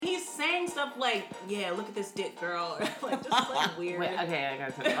stuff like, yeah, look at this dick, girl. Or like, just like weird. Wait, okay, I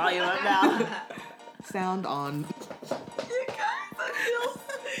gotta turn the volume up now. Sound on. You guys, I feel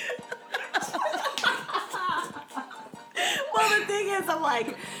Well, the thing is, I'm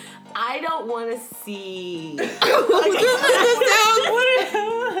like, I don't want to see. The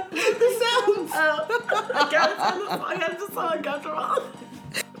sounds. I got just so uncomfortable.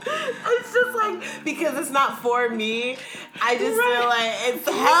 It's just like, because it's not for me, I just feel like it's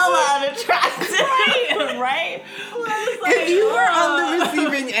hella unattractive. Right? If you were on the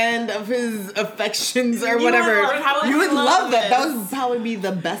receiving end of his affections or whatever, you would love that. That would probably be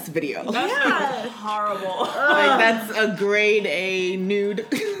the best video. That's horrible. Like, that's a grade A nude.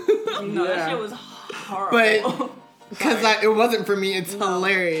 No, that shit was horrible. But because it wasn't for me, it's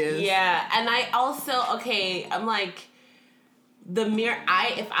hilarious. Yeah, and I also, I'm like, the mirror,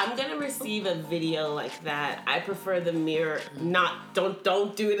 if I'm gonna receive a video like that, I prefer the mirror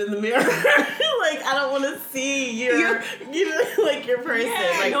don't do it in the mirror. Like, I don't want to see your person.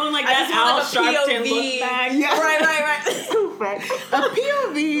 Yeah, like, going like I that just Al want a Sharpton POV. look back. Yeah. Right. A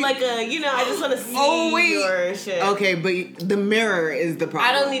POV. Like I just want to see your shit. Okay, but the mirror is the problem.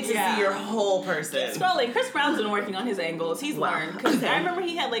 I don't need to Yeah. see your whole person. Scrolling. Chris Brown's been working on his angles. He's learned. Because I remember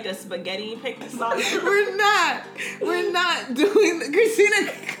he had like a spaghetti pic song. We're not doing the,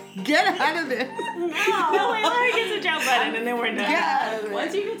 Christina, get out of this. No, wait, let her get to Joe Budden and then we're done. Yeah.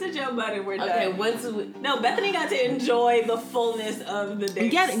 Once you get to Joe Budden, we're done. Okay, once we... No, Bethany got to enjoy the fullness of the day.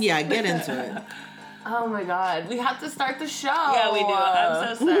 Get into it. Oh my god, we have to start the show. Yeah, we do.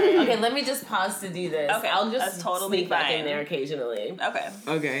 I'm so sorry. Okay, let me just pause to do this. Okay, I'll just that's totally sneak back in fine. there occasionally. Okay.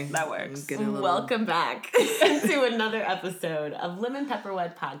 Okay. That works. Get a little- Welcome back to another episode of Lemon Pepper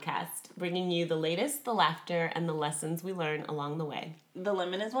Wet Podcast, bringing you the latest, the laughter, and the lessons we learn along the way. The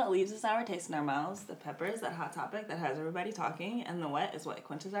lemon is what leaves a sour taste in our mouths. The pepper is that hot topic that has everybody talking. And the wet is what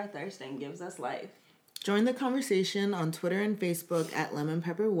quenches our thirst and gives us life. Join the conversation on Twitter and Facebook at Lemon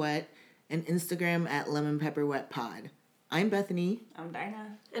Pepper Wet and Instagram at Lemon Pepper Wet Pod. I'm Bethany. I'm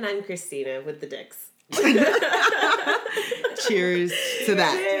Dinah. And I'm Christina with the dicks. Cheers to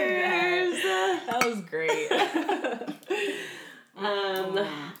that. Cheers! That was great.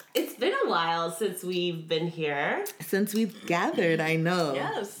 It's been a while since we've been here. Since we've gathered, I know.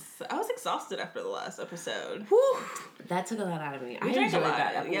 Yes. I was exhausted after the last episode. Whew, that took a lot out of me. I drank a enjoyed lot,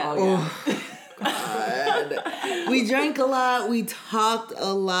 that. yeah. Oh, God. We drank a lot, we talked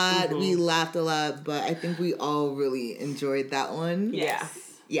a lot, we laughed a lot, but I think we all really enjoyed that one. Yes.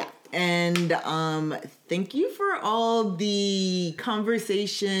 Yeah. And thank you for all the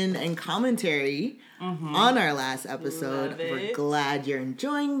conversation and commentary on our last episode. Love it. We're glad you're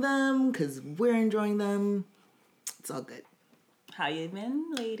enjoying them because we're enjoying them. It's all good. How you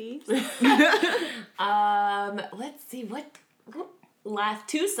been, ladies? Let's see, what last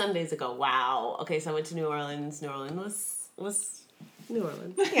 2 Sundays ago. Wow. Okay, so I went to New Orleans. New Orleans was New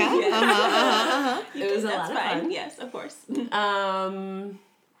Orleans. Yeah. It was a lot of fun. Yes, of course. And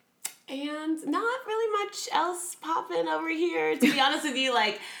not really much else popping over here. To be honest with you,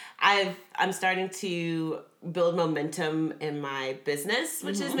 like I'm starting to build momentum in my business,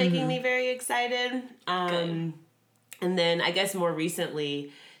 which is making me very excited. And then I guess more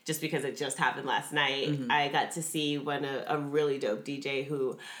recently, just because it just happened last night, I got to see a really dope DJ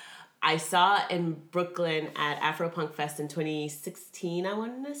who I saw in Brooklyn at Afropunk Fest in 2016, I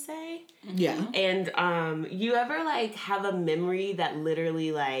wanted to say. Yeah. And you ever like have a memory that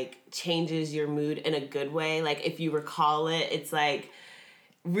literally like changes your mood in a good way? Like if you recall it, it's like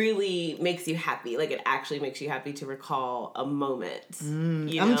really makes you happy. Like it actually makes you happy to recall a moment.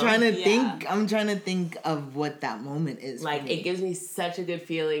 You know? I'm trying to think of what that moment is. Like it gives me such a good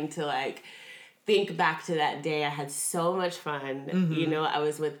feeling to like think back to that day. I had so much fun. You know, I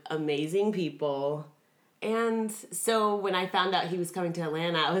was with amazing people. And so when I found out he was coming to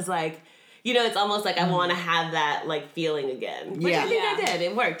Atlanta, I was like, you know, it's almost like I want to have that like feeling again. Which I think I did.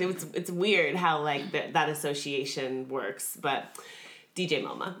 It worked. It's weird how like that association works, but DJ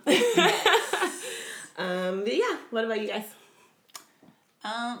MoMA. But yeah, what about you guys?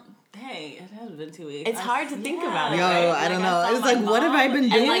 Hey, it has been 2 weeks. It's hard to think about it. Yo, right? I don't Like, I know. saw It's my like, what have I been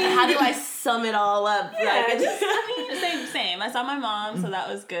doing? And like, how do I sum it all up? Yeah, Like, same. I saw my mom, so that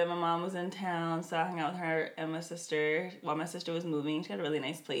was good. My mom was in town, so I hung out with her and my sister while my sister was moving. She had a really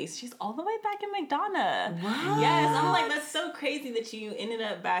nice place. She's all the way back in McDonough. Wow. Yes, I'm like, that's so crazy that you ended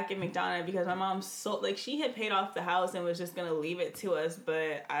up back in McDonough because my mom she had paid off the house and was just gonna leave it to us,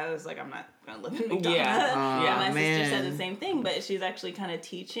 but I was like, I'm not gonna live in McDonough. Yeah. My sister said the same thing, but she's actually kind of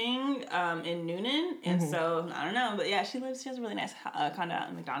teaching in Noonan, and so I don't know, but yeah, she has a really nice condo out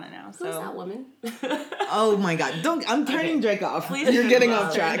in McDonough now. So Who's that woman? Oh my God! I'm turning Drake off. Please You're turn getting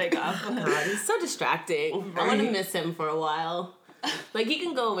off Drake track. off. God, he's so distracting. I want to miss him for a while. Like, he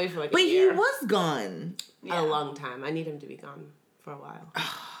can go away for like But a he year. was gone. Yeah. A long time. I need him to be gone for a while.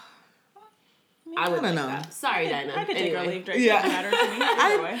 I would don't like know. that. Sorry, Dinah. I could take or Anyway. leave Drake. Yeah. Doesn't matter to me.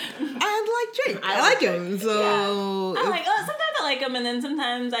 Either way. I like Drake. I I like like him. So I like. Sometimes I like them, and then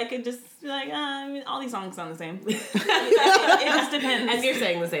sometimes I could just be like, I mean, all these songs sound the same. It just depends. And you're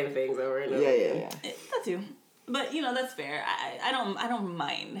saying the same things over and over. yeah. That too. But that's fair. I don't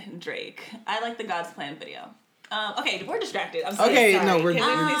mind Drake. I like the God's Plan video. Okay, we're distracted. I'm sorry. Okay, Sorry. no, we're Can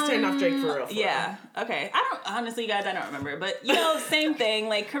good. we please turn off Drake for real? Yeah. Okay. I don't honestly, guys. I don't remember, but same thing.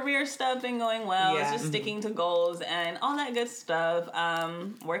 Like career stuff been going well. Yeah. It's just sticking to goals and all that good stuff.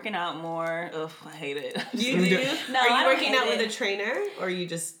 Working out more. Ugh, I hate it. You do? No, Are I you don't working hate out with it. a trainer, or are you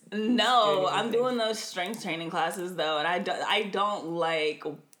just... No, I'm anything? doing those strength training classes though, and I don't like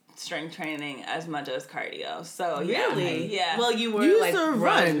strength training as much as cardio. So Really? yeah. Well, you were You like used to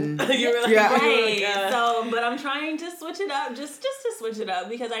run. run. You were like, Yeah. Right. So, but I'm trying to switch it up, just to switch it up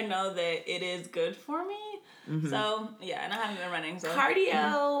because I know that it is good for me. So yeah, and I haven't been running. So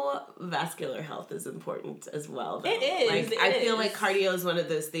cardiovascular health is important as well. Though. It is, Like, it I feel is. like cardio is one of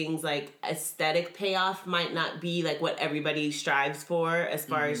those things. Like aesthetic payoff might not be like what everybody strives for, as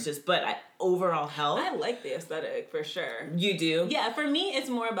far as just, but overall health. I like the aesthetic for sure. You do? Yeah, for me, it's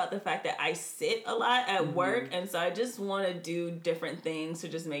more about the fact that I sit a lot at work, and so I just want to do different things to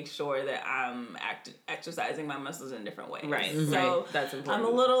just make sure that I'm exercising my muscles in different ways. Right. So Right. That's important.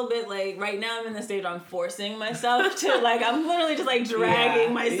 I'm a little bit like right now. I'm in the stage where I'm forcing myself to like. I'm literally just like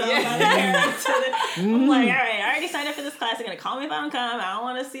dragging myself out of here. I'm like, all right, I already signed up for this class. They're gonna call me if I don't come. I don't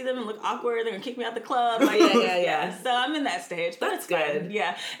want to see them and look awkward. They're gonna kick me out the club. Like, Yeah. So I'm in that stage, but That's it's good. good.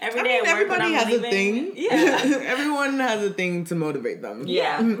 Yeah. I Every mean, day at work when everybody I'm has leaving, a thing. Yeah. Everyone has a thing to motivate them.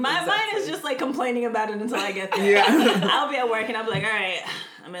 Yeah, my mind exactly. is just like complaining about it until I get there. Yeah. I'll be at work and I'll be like, all right,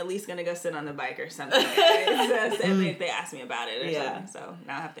 I'm at least gonna go sit on the bike or something. If they ask me about it or something. So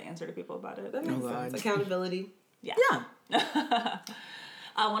now I have to answer to people about it. That makes God. sense. Accountability. Yeah. Yeah.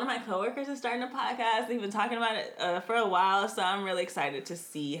 One of my coworkers is starting a podcast. They've been talking about it for a while, so I'm really excited to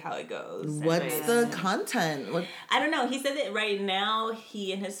see how it goes. What's the content? What? I don't know. He said that right now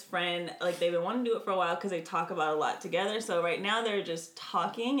he and his friend, like they've been wanting to do it for a while because they talk about a lot together. So right now they're just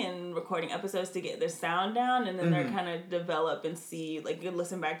talking and recording episodes to get their sound down, and then they're kind of develop and see, like you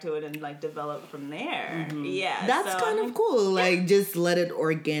listen back to it and like develop from there. Yeah, That's so, kind of cool. Like, just let it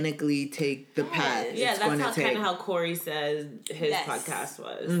organically take the path. Yeah, it's that's gonna how take. kind of how Corey says his Yes. podcast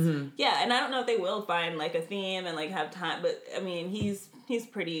was. Yeah, and I don't know if they will find like a theme and like have time, but I mean he's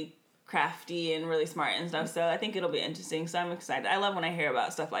pretty crafty and really smart and stuff, so I think it'll be interesting. So I'm excited. I love when I hear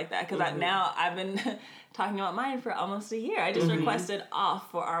about stuff like that because now I've been talking about mine for almost a year. I just requested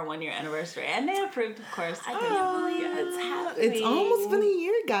off for our 1 year anniversary, and they approved, of course. I can't believe it's happening. It's almost been a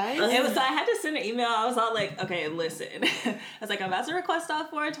year, guys. It was, so I had to send an email. I was all like, okay, listen. I was like, I'm about to request off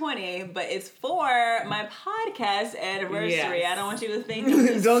for a 20, but it's for my podcast anniversary. Yes. I don't want you to think I'm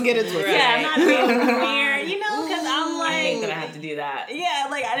just, Don't get it twisted. yeah, I'm not being weird, because I'm I hate like, that I have to do that. yeah,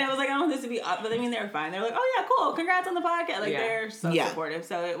 like I was like, I don't want this to be up, but I mean, they were fine. They're like, oh yeah, cool, congrats on the podcast. Like Yeah. they're so Yeah. supportive.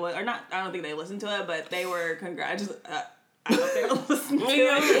 So it was, or not. I don't think they listened to it, but they were I hope they don't listen to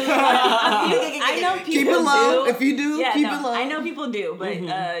it. I know people Keep it low. do. If you do, Yeah, keep no, it low. I know people do, but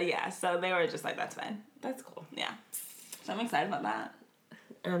yeah. So they were just like, that's fine. That's cool. Yeah. So I'm excited about that.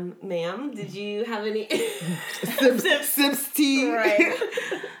 Ma'am, did you have any? Sips tea. Right.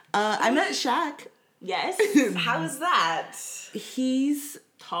 I met Shaq. Yes. How's that? He's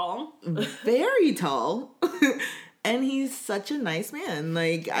Tall. very tall. And he's such a nice man.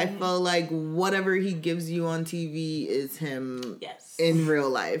 Like, I felt like whatever he gives you on TV is him Yes. in real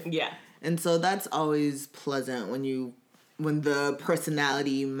life. Yeah. And so that's always pleasant when the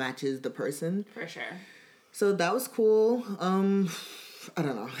personality matches the person. For sure. So that was cool. I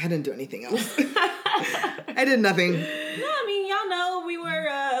don't know. I didn't do anything else. I did nothing. No, I mean, y'all know we were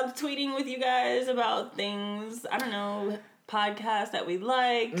tweeting with you guys about things. I don't know. Podcasts that we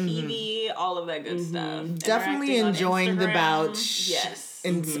like, TV, all of that good stuff. Definitely Interacting on enjoying the Instagram. Bouch. Yes.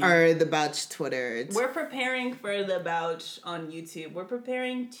 Or the Bouch Twitter. It's- We're preparing for the Bouch on YouTube. We're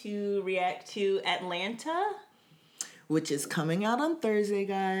preparing to react to Atlanta. which is coming out on Thursday,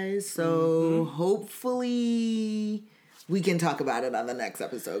 guys. So hopefully we can talk about it on the next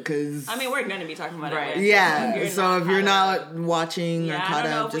episode. Because I mean, we're going to be talking about it. yeah. So if you're caught up- not watching or I caught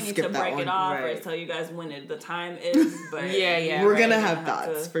don't know up, if we just need skip to that break one. it off or Right. tell you guys when the time is. But Yeah, We're right. gonna We're have gonna have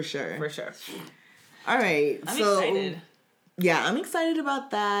thoughts to- for sure. For sure. All right. I'm so excited. yeah, I'm excited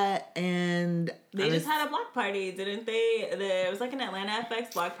about that. And They just had a block party, didn't they? It was like an Atlanta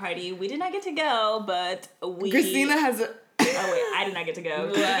FX block party. We did not get to go, but we... Christina has Oh wait, I did not get to go.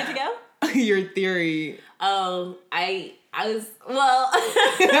 Did you get to go? Your theory. Oh, I was, well.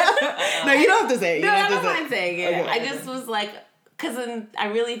 No, you don't have to say it. No, I don't mind saying it. Okay. I just was like, because I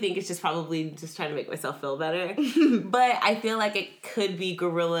really think it's just probably just trying to make myself feel better. But I feel like it could be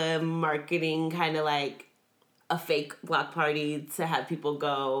guerrilla marketing, kind of like a fake block party to have people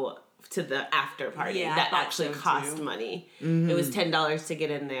go to the after party that actually cost money. It was $10 to get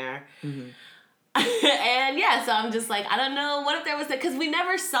in there. And yeah, so I'm just like, I don't know, what if there was because we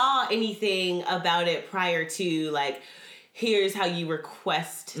never saw anything about it prior to, like, here's how you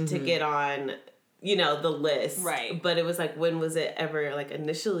request to get on, you know, the list. Right. But it was like, when was it ever, like,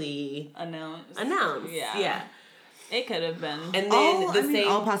 initially announced? Yeah. It could have been. And then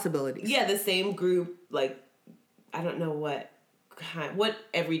all possibilities. Yeah, the same group, like, I don't know what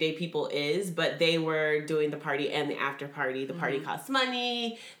Everyday People is, but they were doing the party and the after party. The party cost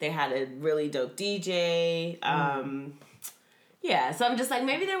money. They had a really dope DJ. Yeah, so I'm just like,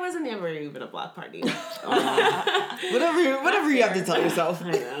 maybe there wasn't ever even a block party. Whatever you have to tell yourself.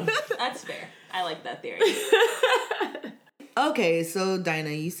 I know. That's fair. I like that theory. Okay, so Dinah,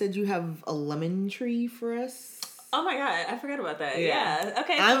 you said you have a lemon tree for us. Oh my god, I forgot about that. Yeah. Yeah.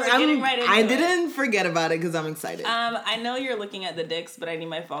 Okay, so we're getting right into I it. didn't forget about it because I'm excited. I know you're looking at the dicks, but I need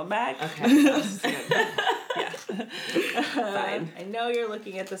my phone back. Okay. Yeah. Fine. I know you're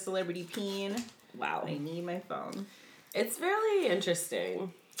looking at the celebrity peen. Wow. I need my phone. It's really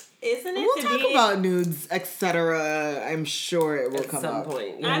interesting. Isn't it? We'll talk about nudes, etc. I'm sure it will At come some up.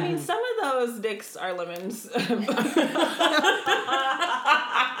 point. I mean, some of those dicks are lemons. Wait,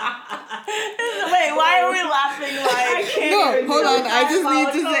 why are we laughing I can't No, even hold do on. it. I just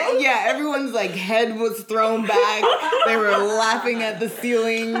need to say, yeah, everyone's like head was thrown back. They were laughing at the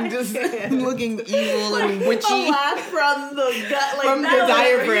ceiling, just looking evil and witchy. laugh from the gut, like From the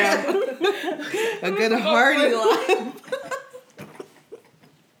diaphragm. A good hearty laugh.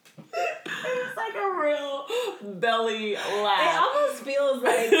 It's like a real belly It laugh. almost feels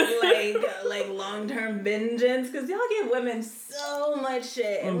like long-term vengeance because y'all give women so much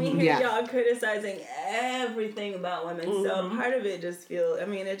shit and we hear y'all criticizing everything about women. So part of it just feels,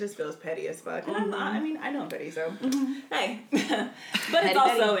 it just feels petty as fuck. And I'm not, I know I'm petty, so hey. But it's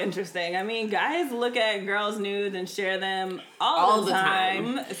also interesting. Guys look at girls' nudes and share them all the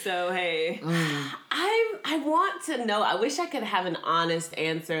time. So hey. I want to know. I wish I could have an honest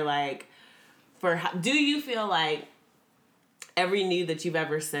answer. Like, do you feel like every nude that you've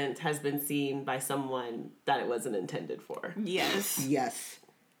ever sent has been seen by someone that it wasn't intended for? Yes. Yes.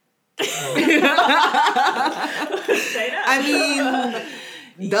 Straight up.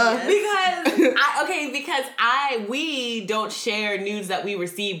 Duh. Because we don't share nudes that we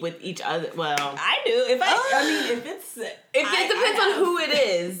receive with each other. Well, I do. If it depends on who it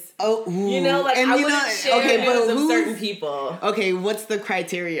is. Oh, You know, like, I wouldn't share nudes of certain people. Okay, what's the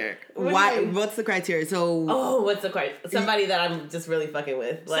criteria? What's the criteria? So What's the criteria? Somebody that I'm just really fucking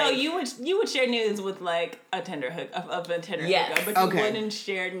with. Like, so you would share nudes with like a Tinder hookup, but you wouldn't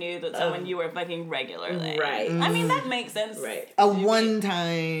share nudes with someone you were fucking regularly. Right. That makes sense. Right. a one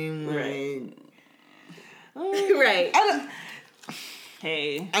time, Right. right? Right.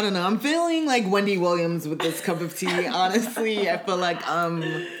 Hey. I don't know. I'm feeling like Wendy Williams with this cup of tea. Honestly, I feel like I'm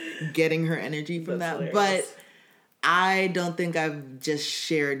getting her energy from That's that. hilarious. But I don't think I've just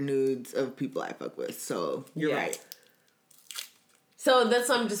shared nudes of people I fuck with. So you're right. So that's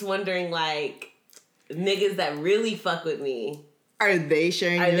what I'm just wondering, like, niggas that really fuck with me, Are they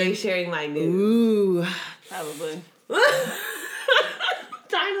sharing? are they sharing my nudes? Ooh. Probably.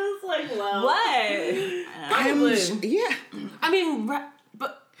 Dinah's like, well, What? Yeah.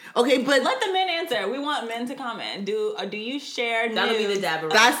 but Okay, but Let the men answer. We want men to comment. Do you share nudes? that'll be the dab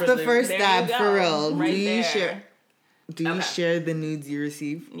around. that's for the first There stab you go. for real. Right Do you there. share? Do you Okay. share the nudes you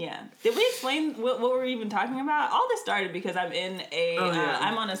receive? Yeah. Did we explain what we're even talking about? All this started because I'm in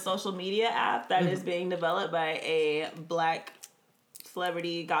I'm on a social media app that is being developed by a Black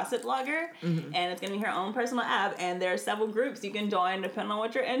celebrity gossip blogger, and it's gonna be her own personal app, and there are several groups you can join depending on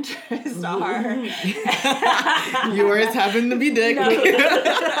what your interests are. Yours happen to be dick.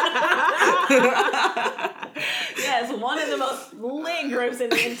 Yes, one of the most lit groups in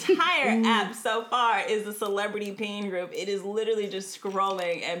the entire app so far is the celebrity peen group. It is literally just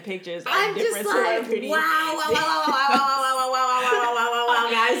scrolling and pictures of I'm different just like, celebrities. wow,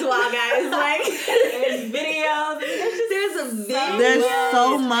 guys, like, There's videos. there's a video. There's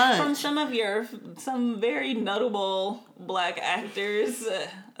so much. From some very notable Black actors.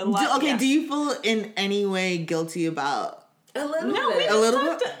 A lot, Do you feel in any way guilty about? A little No, we bit. just little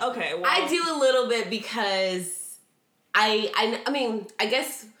talked bit? Okay, well. I do a little bit because I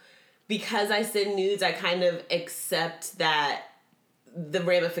guess because I send nudes, I kind of accept that the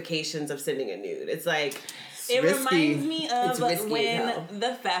ramifications of sending a nude. It's like... It risky. reminds me of risky when as hell.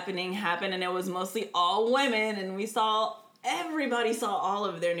 the fappening happened and it was mostly all women and everybody saw all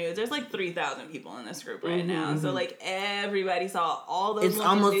of their nudes. There's like 3,000 people in this group right now. So like everybody saw all those It's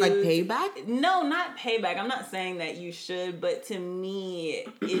almost nudes. like payback? No, not payback. I'm not saying that you should, but to me,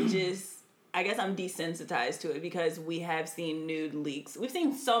 it just... I guess I'm desensitized to it because we have seen nude leaks. We've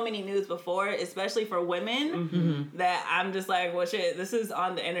seen so many nudes before, especially for women, that I'm just like, well, shit, this is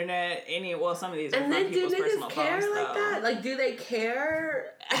on the internet. Some of these are And from then do people's personal niggas care phones, like though. that? Like, do they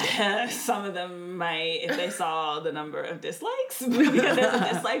care? Some of them might if they saw the number of dislikes because there's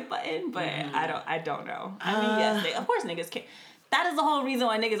a dislike button, but I don't know. I mean, yes, of course niggas care. That is the whole reason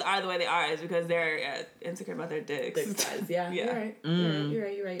why niggas are the way they are is because they're insecure about their dicks. Dick size, yeah. Yeah. You're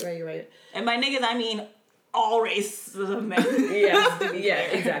right. You're right. And by niggas, I mean all races of men. Yeah,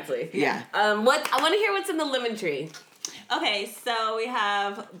 exactly. Yeah. I want to hear what's in the lemon tree. Okay, so we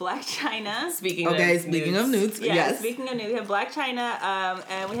have Black China. Speaking of nudes. Yeah, Yes. Speaking of nudes, we have Black China,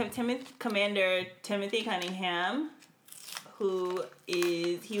 and we have Commander Timothy Cunningham,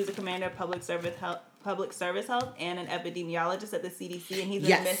 he was a commander of public service health and an epidemiologist at the CDC, and he's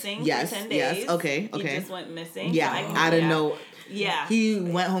been missing for 10 days. Yes, okay. He just went missing. Yeah, I didn't know. Yeah. He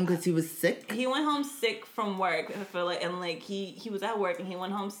went home because he was sick? He went home sick from work. I feel like, and like he was at work and he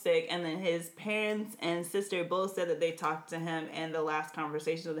went home sick, and then his parents and sister both said that they talked to him and the last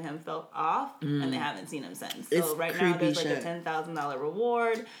conversation with him felt off, and they haven't seen him since. So It's right now there's like shit. a $10,000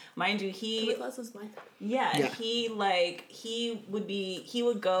 reward. Mind you, he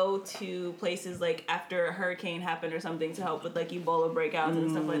would go to places like after a hurricane happened or something to help with like Ebola breakouts and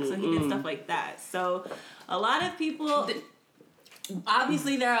stuff like that. So he did stuff like that. So a lot of people...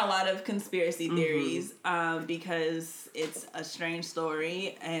 Obviously, there are a lot of conspiracy theories because it's a strange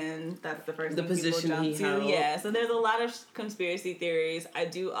story, and that's the first thing people jump to. Yeah, so there's a lot of conspiracy theories. I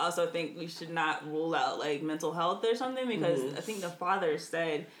do also think we should not rule out like mental health or something because I think the father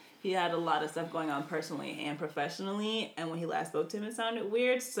said he had a lot of stuff going on personally and professionally, and when he last spoke to him, it sounded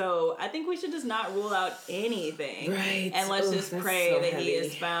weird. So I think we should just not rule out anything, right? And let's just pray that he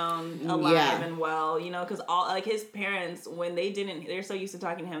is found alive and well. You know, because all like his parents, when they're so used to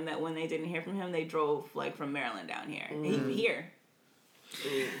talking to him that when they didn't hear from him, they drove like from Maryland down here. Here.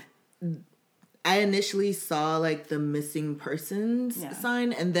 I initially saw like the missing persons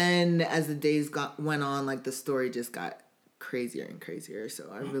sign, and then as the days went on, like the story just got crazier and crazier, so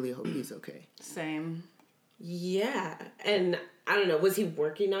I really hope he's okay. Same. Yeah, and I don't know, was he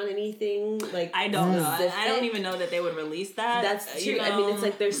working on anything? Like, I don't know. I don't even know that they would release that. That's true. You know? I mean, it's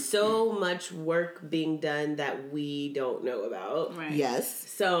like there's so much work being done that we don't know about. Right. Yes.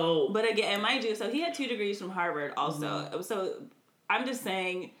 So, but again, and mind you, so he had 2 degrees from Harvard also. So I'm just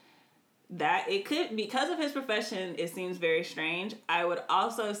saying that it could, because of his profession, it seems very strange. I would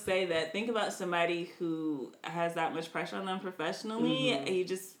also say that think about somebody who has that much pressure on them professionally. He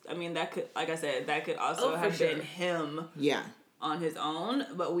just, I mean, that could, like I said, that could also have been him. Yeah. On his own,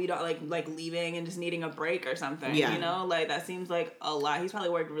 but we don't like leaving and just needing a break or something. Yeah. You know, like that seems like a lot. He's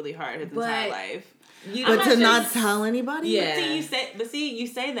probably worked really hard his entire life. But to not tell anybody? Yeah. You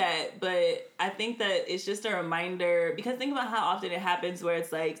say that, but I think that it's just a reminder, because think about how often it happens where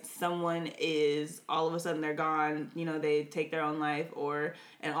it's like someone is, all of a sudden they're gone, you know, they take their own life,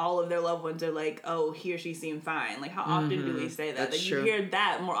 and all of their loved ones are like, oh, he or she seemed fine. Like, how often do we say that? That's like, true. You hear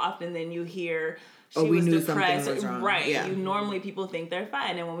that more often than you hear we was knew depressed. something was wrong. Right. Yeah. Normally people think they're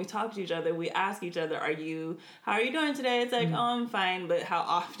fine. And when we talk to each other, we ask each other, how are you doing today? It's like, oh, I'm fine. But how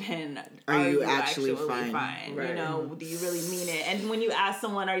often are you actually fine? Right. You know, do you really mean it? And when you ask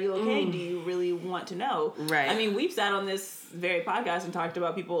someone, are you okay? Do you really want to know? Right. I mean, we've sat on this very podcast and talked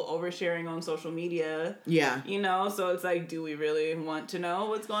about people oversharing on social media. Yeah. You know, so it's like, do we really want to know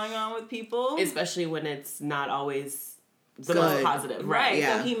what's going on with people? Especially when it's not always the most positive. Right.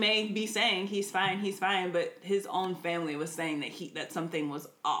 Yeah. So he may be saying he's fine, but his own family was saying that something was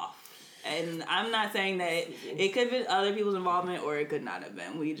off. And I'm not saying that it could have been other people's involvement or it could not have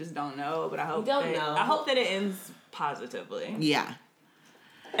been. We just don't know. But I hope that it ends positively. Yeah.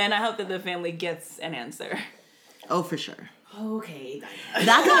 And I hope that the family gets an answer. Oh, for sure. Okay.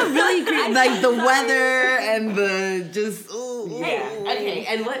 That got really crazy. Like the weather and the just. Ooh. Yeah. Okay.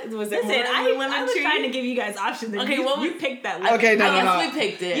 And what was it? Listen, I was trying to give you guys options. Okay, you picked that lemon. Okay, no. I guess we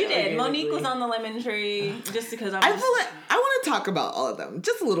picked it. You did. organically. Monique was on the lemon tree just because I feel like I want to talk about all of them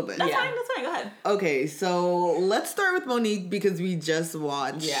just a little bit. That's fine. Go ahead. Okay, so let's start with Monique because we just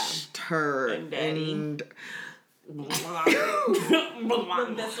watched her And Daddy. and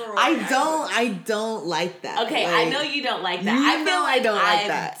I don't like that. Okay, like, I know you don't like that. You I feel know like I don't like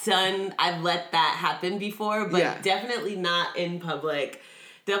that. I've let that happen before, but Yeah. definitely not in public.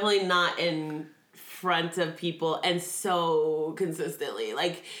 Definitely not in front of people, and so consistently.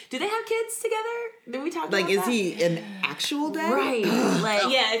 Like, do they have kids together? Did we talk about Like, is that? he an actual dad? Right. Like,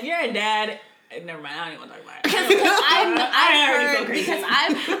 Yeah, if you're a dad, never mind. I don't even want to talk about it. I've already feel heard crazy. because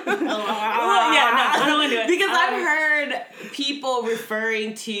I've yeah, no, I don't want to do it. because I've heard people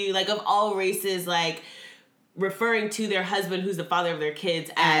referring to, like, of all races, like, referring to their husband who's the father of their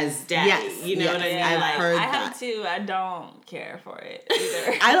kids as daddy. Yes, You know yes. what I mean? I've Like, heard I have that. too. I don't care for it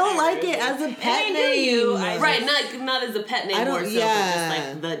either. I don't like it as a pet mean, do name. you? I right, not as a pet name I don't- more so, yeah. but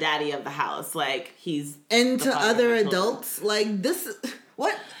just like the daddy of the house. Like, he's And the to father of other the children. adults, like this.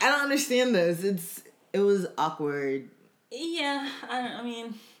 What? I don't understand this. It was awkward. Yeah, I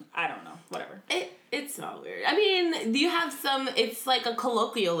mean, I don't know. Whatever. It's all weird. I mean, you have some. It's like a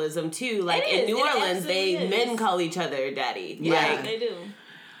colloquialism too. Like It in is. New It Orleans, absolutely men is. call each other daddy. Yeah. Like, They do.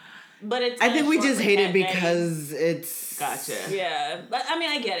 But it's. I think we short just for hate it cat daddy. because it's. gotcha. Yeah, but I mean,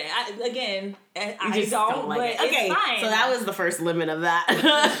 I get it. I just don't like but it. it's Okay, fine. so that was the first limit of that.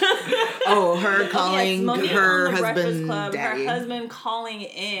 Oh, her calling Monique her on the Breakfast husband Club, daddy. her husband calling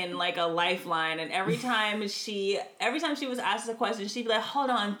in like a lifeline, and every time she was asked a question, she'd be like, "Hold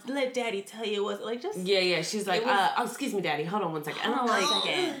on, let Daddy tell you what's like." Just yeah. She's like, It was- oh, excuse me, daddy. Hold on one second. hold on I'm one like,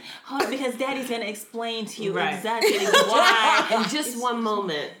 second, hold on, because Daddy's gonna explain to you Right. exactly why. in just one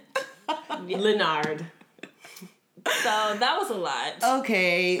moment, Leonard. So that was a lot.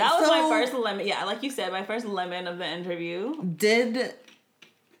 Okay, That was so my first lemon. Yeah, like you said, my first lemon of the interview.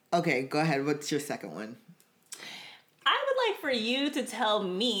 Okay, go ahead. What's your second one? I would like for you to tell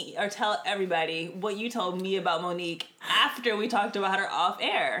me or tell everybody what you told me about Monique after we talked about her off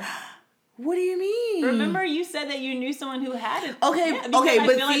air. What do you mean? Remember, you said that you knew someone who had it. Okay, Yeah, because okay, I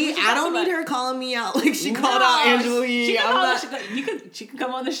but feel like we see, should I talk don't about need it. her calling me out like she called out Angela Yee. She can I'm call not- she can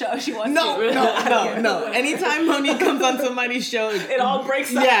come on the show if she wants No, to. no. Anytime Monique comes on somebody's show, It all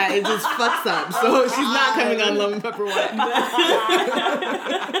breaks up. yeah, it just fucks up. So she's not coming on Lemon Pepper Wet.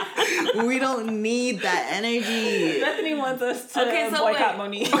 We don't need that energy. Bethany wants us to Okay, so boycott wait.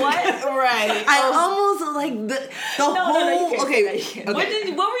 Monique. What? Right. I almost like the no, whole. you can't Okay, say that.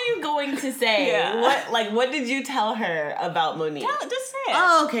 okay. What were you going to say? Yeah. What did you tell her about Monique? Just say it.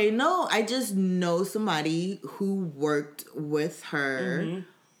 Oh, okay. No, I just know somebody who worked with her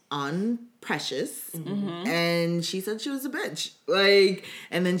on Precious, and she said she was a bitch. Like,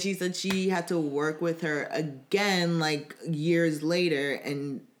 and then she said she had to work with her again, like years later,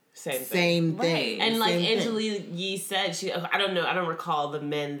 and Same same thing. Right. And like Same thing. Angela Yee said, I don't recall the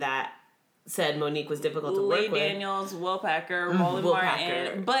men that said Monique was difficult to Lee work with. Daniels, Will Packer, Roland Will Martin.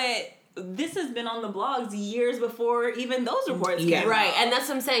 Packer. But this has been on the blogs years before even those reports Yeah. came Right, out. and that's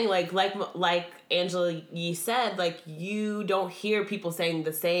what I'm saying. Like Angela Yee said, like you don't hear people saying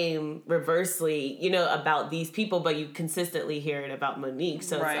the same reversely, about these people, but you consistently hear it about Monique.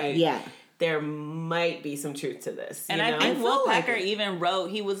 So Right. it's like, Yeah. there might be some truth to this. And you I know? think I Will feel like Packer it. even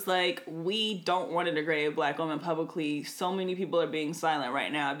wrote, he was like, we don't want to degrade Black women publicly. So many people are being silent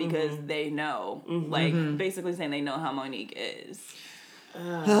right now because they know. Like, basically saying they know how Monique is. So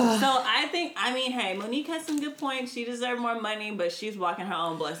I think, hey, Monique has some good points. She deserves more money, but she's blocking her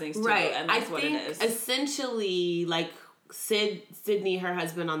own blessings too. Right. And that's I what think it is. essentially, like Sydney, her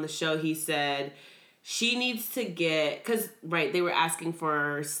husband on the show, he said she needs to get, because, right, they were asking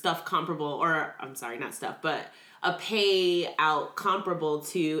for stuff comparable, or, I'm sorry, not stuff, but a payout comparable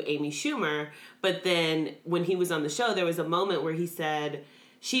to Amy Schumer. But then when he was on the show, there was a moment where he said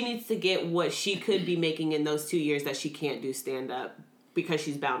she needs to get what she could be making in those 2 years that she can't do stand-up because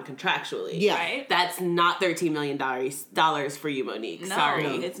she's bound contractually. Yeah. Right? That's not $13 million for you, Monique. No, Sorry.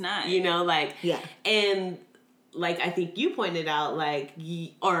 it's not. Yeah. And like I think you pointed out, like,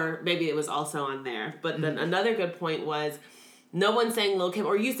 or maybe it was also on there, but then another good point was no one's saying Lil' Kim,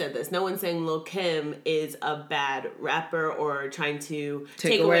 or you said this, no one's saying Lil' Kim is a bad rapper or trying to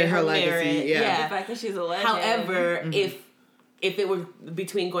take away her legacy, merit. yeah. The fact that she's a legend. However, if it were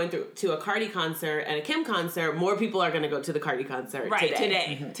between going to a Cardi concert and a Kim concert, more people are going to go to the Cardi concert right,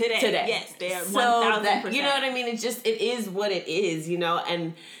 today. Today. Yes, they are So 1,000%. that, you know what I mean? It is what it is,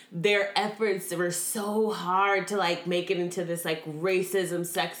 and their efforts were so hard to like make it into this like racism,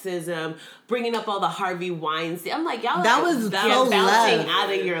 sexism, bringing up all the Harvey Weinstein. I'm like, y'all, That like, was you're so bouncing left. out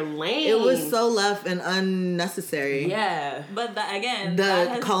of your lane. It was so left and unnecessary. yeah. But again, The that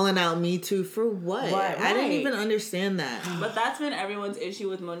has, calling out Me Too for what? What? I didn't Right. even understand that. but that's that's been everyone's issue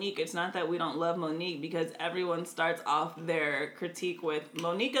with Monique. It's not that we don't love Monique, because everyone starts off their critique with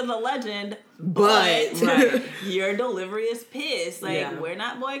Monique is a legend, but Right. your delivery is piss. Like, we're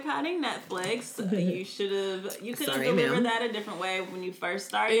not boycotting Netflix. You could have Sorry, delivered ma'am. that a different way when you first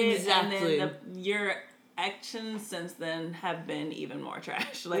started. Exactly. And then your actions since then have been even more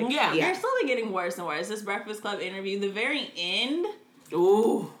trash. Like, Yeah. you're slowly getting worse and worse. This Breakfast Club interview, the very end,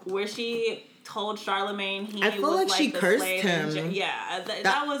 where she told Charlamagne he I feel was like she the cursed slave him.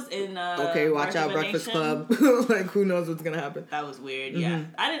 that was in Okay, watch out, Breakfast Nation. Club. Like, who knows what's gonna happen? That was weird. Yeah,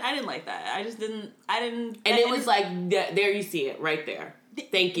 I didn't like that. I didn't. And it was like, there you see it, right there.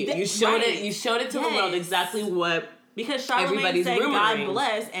 Thank you. You showed it. You showed it to the world exactly what. Because Charlamagne Everybody's said rumoring. God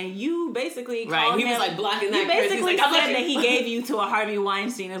bless, and you basically called He him, was like blocking that. You basically Chris. He's like, said that he gave you to a Harvey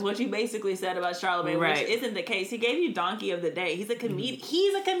Weinstein, is what you basically said about Charlamagne, Right. which isn't the case. He gave you Donkey of the Day. He's a comedian.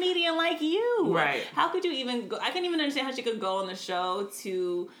 He's a comedian like you. Right. How could you even go? I couldn't even understand how she could go on the show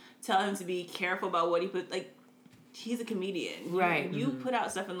to tell him to be careful about what he put. Like, he's a comedian. Right. You put out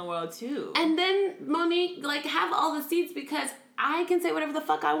stuff in the world too. And then Monique, like, have all the seats because I can say whatever the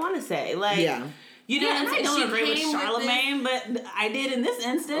fuck I want to say. Like, you know, and what I'm I don't saying? agree with came Charlamagne, but I did in this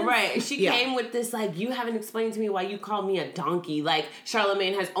instance. Right. She came with this, like, you haven't explained to me why you called me a donkey. Like,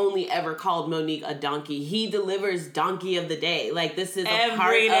 Charlamagne has only ever called Monique a donkey. He delivers Donkey of the Day. Like, this is a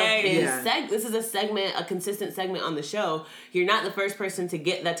part of his this is a segment, a consistent segment on the show. You're not the first person to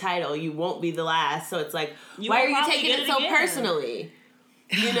get the title. You won't be the last. So it's like, why are you taking it so personally?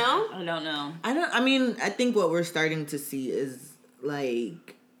 You know? I don't know. I think what we're starting to see is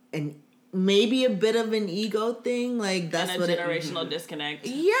like maybe a bit of an ego thing. Like, that's and what generational disconnect.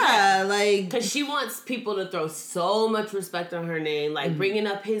 Yeah, like, because she wants people to throw so much respect on her name, like bringing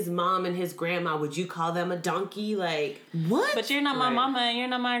up his mom and his grandma. Would you call them a donkey? Like, what? But you're not my mama and you're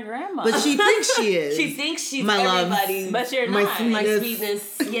not my grandma. But she thinks she is. She thinks she's my everybody. Love, but you're my not. sweetness. My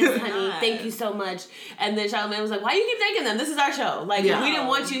sweetness. Yes, honey. Thank you so much. And then Charlamagne was like, why do you keep thanking them? This is our show. Like, if we didn't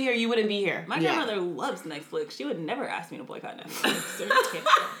want you here, you wouldn't be here. My grandmother loves Netflix. She would never ask me to boycott Netflix.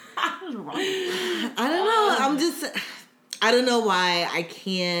 What's wrong with you? I don't know. I don't know why I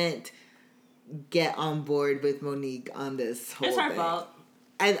can't get on board with Monique on this whole It's her thing. fault.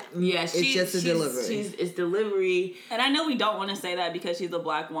 It's just a delivery. It's delivery. And I know we don't want to say that because she's a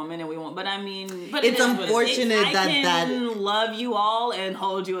black woman and we won't, but I mean, it's unfortunate I can love you all and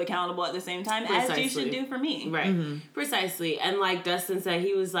hold you accountable at the same time, as you should do for me. Right. Precisely. And like Dustin said,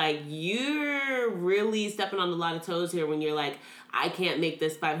 he was like, you're really stepping on a lot of toes here when you're like, I can't make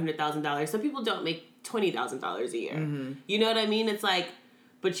this $500,000. Some people don't make $20,000 a year. You know what I mean? It's like,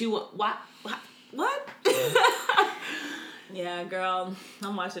 but you, what? Yeah, girl,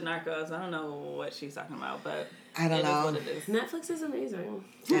 I'm watching Narcos. I don't know what she's talking about, but I don't know. It is what it is. Netflix is amazing.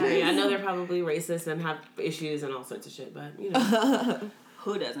 Sorry, I know they're probably racist and have issues and all sorts of shit, but, you know.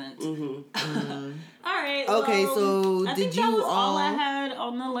 Who doesn't? All right. Okay, well, so I did think you that was all I had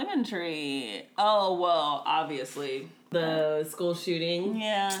on the lemon tree? Oh well, obviously The school shooting.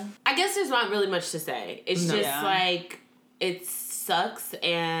 Yeah. I guess there's not really much to say. It's just like, it sucks,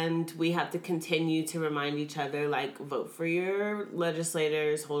 and we have to continue to remind each other, like, vote for your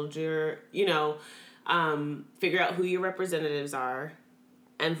legislators, hold your, figure out who your representatives are,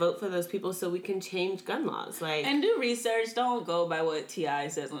 and vote for those people so we can change gun laws. Like, And do research. Don't go by what T.I.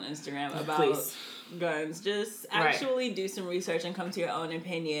 says on Instagram about guns. Just actually do some research and come to your own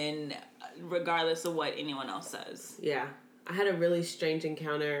opinion, regardless of what anyone else says. Yeah. I had a really strange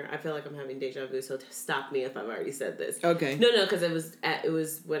encounter. I feel like I'm having deja vu, so stop me if I've already said this. Okay. No, because it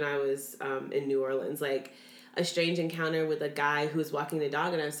was when I was in New Orleans. Like, a strange encounter with a guy who was walking the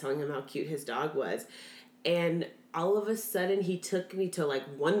dog, and I was telling him how cute his dog was. And all of a sudden, he took me to, like,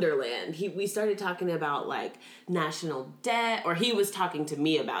 Wonderland. We started talking about, like, national debt, or he was talking to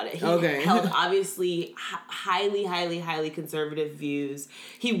me about it. He held, obviously, highly, highly, highly conservative views.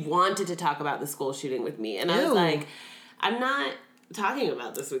 He wanted to talk about the school shooting with me. And I was like, I'm not talking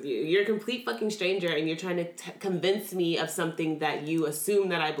about this with you. You're a complete fucking stranger, and you're trying to convince me of something that you assume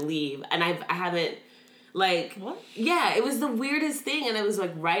that I believe, and I haven't, like... What? Yeah, it was the weirdest thing, and it was,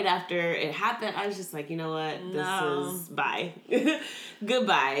 like, right after it happened, I was just like, you know what? This is... Bye.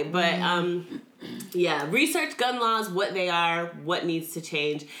 Goodbye. But, yeah, research gun laws, what they are, what needs to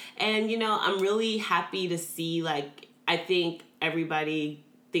change, and, I'm really happy to see, like, I think everybody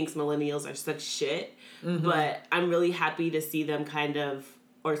thinks millennials are such shit, but I'm really happy to see them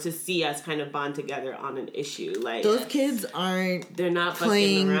to see us kind of bond together on an issue. Like, those kids they're not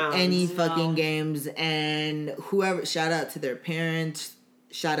playing around. any fucking games, and whoever, shout out to their parents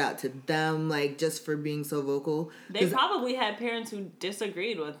shout out to them, like, just for being so vocal. They probably had parents who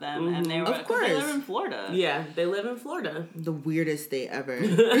disagreed with them, and they were, Of course. they live in Florida. Yeah, they live in Florida. The weirdest state ever.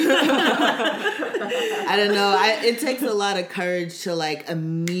 I don't know. It takes a lot of courage to, like,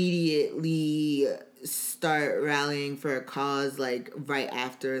 immediately start rallying for a cause, like, right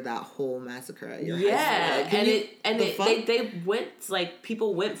after that whole massacre at your high school. Like, they went, like,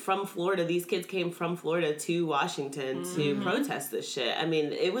 people went from Florida. These kids came from Florida to Washington to protest this shit. I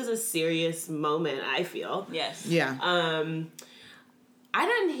mean, it was a serious moment, I feel. Yes. Yeah. I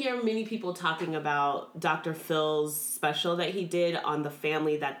didn't hear many people talking about Dr. Phil's special that he did on the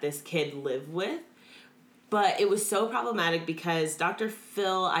family that this kid lived with. But it was so problematic because Dr.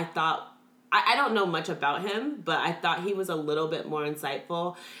 Phil, I thought, I don't know much about him, but I thought he was a little bit more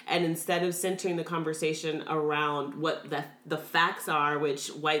insightful. And instead of centering the conversation around what the facts are, which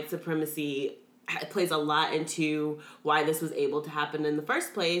white supremacy plays a lot into why this was able to happen in the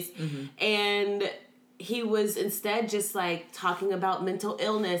first place. And he was instead just, like, talking about mental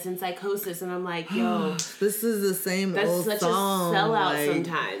illness and psychosis. And I'm like, yo, this is the same that's old such song. a sellout like,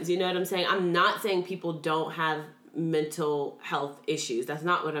 sometimes. You know what I'm saying? I'm not saying people don't have mental health issues. That's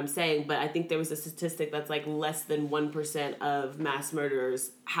not what I'm saying. But I think there was a statistic that's like less than 1% of mass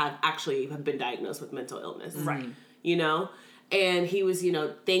murderers have been diagnosed with mental illness. Right. You know? And he was, you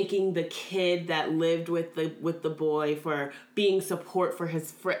know, thanking the kid that lived with the boy for being support for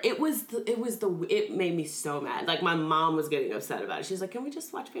his friend. It made me so mad. Like, my mom was getting upset about it. She's like, "Can we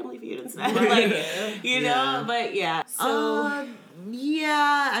just watch Family Feud instead?" Like, you know? But yeah. So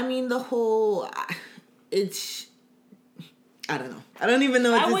yeah, I mean, the whole it's, I don't know. I don't even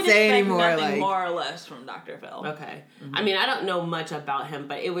know what to say anymore. Nothing like, more or less from Dr. Phil. okay. I mean, I don't know much about him,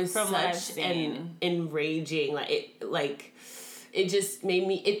 but it was From what I've such seen. an enraging, it just made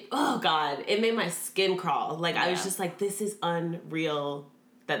me, oh God, it made my skin crawl. Like, I was Yeah. just like, this is unreal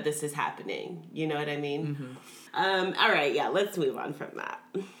that this is happening. You know what I mean? All right, yeah, let's move on from that.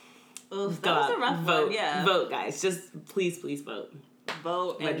 Oof, that was a rough vote, one, yeah. Vote, guys. Just please vote.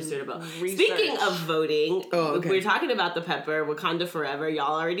 Vote and Register to vote. research. Speaking of voting, okay. we're talking about the Pepper, Wakanda Forever.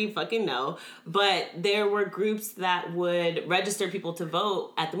 Y'all already fucking know. But there were groups that would register people to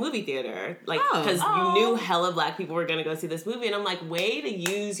vote at the movie theater. Like, because you knew hella black people were going to go see this movie. And I'm like, way to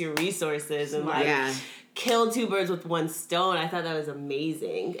use your resources and, like, kill two birds with one stone. I thought that was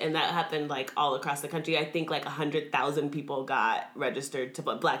amazing. And that happened, like, all across the country. I think, like, 100,000 people got registered to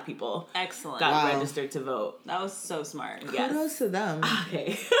vote. Black people Excellent. got registered to vote. That was so smart. Yes. kudos to them.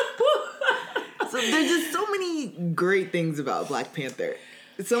 Okay. So there's just so many great things about Black Panther.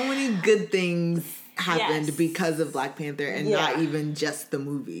 So many good things happened Yes. because of Black Panther, and not even just the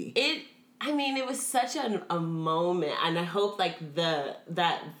movie. It was such a moment, and I hope, like,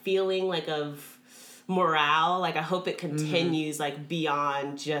 that feeling, like, of morale, like, I hope it continues like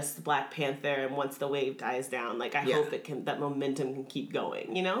beyond just Black Panther, and once the wave dies down, like, I hope that momentum can keep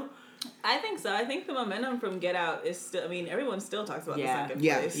going, you know? I think so. I think the momentum from Get Out is still, I mean, everyone still talks about the second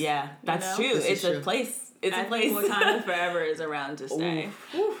place. Yeah, that's know? true. This It's is a true. place. It's I a place. think Wakanda Forever is around to stay.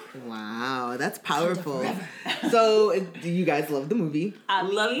 Wow, that's powerful. So you guys love the movie. I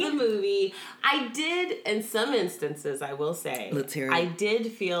love the movie. I did, in some instances, I will say, Let's hear it. I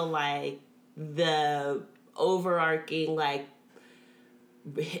did feel like the overarching, like,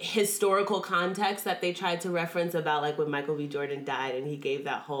 historical context that they tried to reference about, like, when Michael B. Jordan died and he gave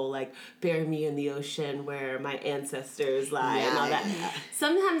that whole, like, bury me in the ocean where my ancestors lie and all that.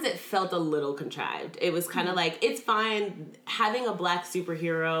 Sometimes it felt a little contrived. It was kind of like, it's fine having a black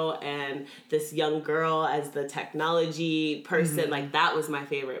superhero and this young girl as the technology person. Like, that was my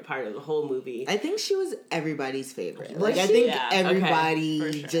favorite part of the whole movie. I think she was everybody's favorite. Was Like, I she? think Yeah. everybody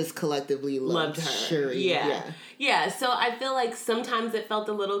Okay, for sure. just collectively loved her. Shuri. Yeah, so I feel like sometimes it felt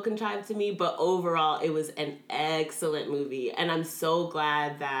a little contrived to me, but overall it was an excellent movie. And I'm so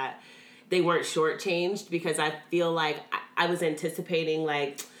glad that they weren't shortchanged, because I feel like I was anticipating,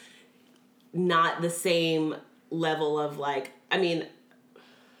 like, not the same level of, like, I mean,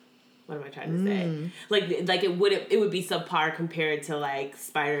 what am I trying to say? Like it would be subpar compared to, like,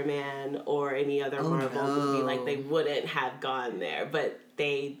 Spider-Man or any other Marvel movie. Like, they wouldn't have gone there, but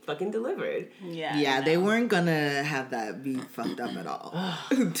they fucking delivered. Yeah, they weren't gonna have that be fucked up at all.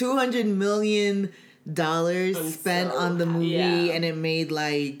 $200 million spent on the movie, and it made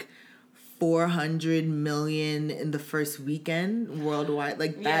like $400 million in the first weekend worldwide.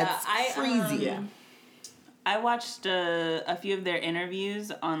 Like, that's crazy. I watched a few of their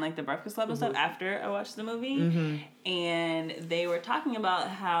interviews on, like, the Breakfast Club and stuff after I watched the movie, and they were talking about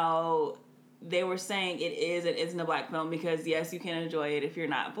how they were saying it is and isn't a black film because, yes, you can enjoy it if you're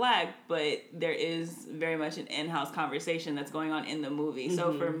not black, but there is very much an in-house conversation that's going on in the movie. Mm-hmm.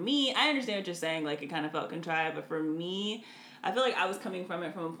 So for me, I understand what you're saying, like, it kind of felt contrived, but for me, I feel like I was coming from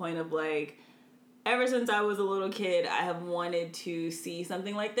it from a point of, like, ever since I was a little kid, I have wanted to see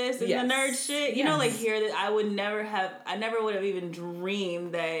something like this in the nerd shit. You know, like, here, that I never would have even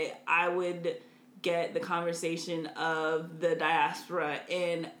dreamed that I would get the conversation of the diaspora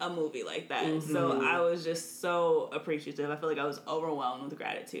in a movie like that. Mm-hmm. So I was just so appreciative. I feel like I was overwhelmed with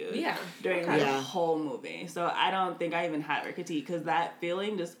gratitude during the whole movie. So I don't think I even had a critique because that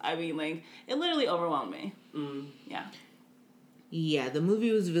feeling just, I mean, like, it literally overwhelmed me. Mm. Yeah. Yeah, the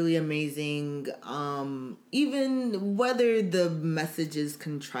movie was really amazing. Even whether the message is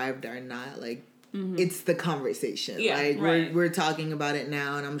contrived or not, like, it's the conversation. Yeah, like, we're talking about it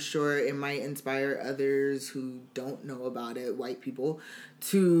now, and I'm sure it might inspire others who don't know about it, white people,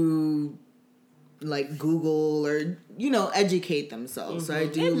 to, like, Google or, you know, educate themselves. Mm-hmm. So I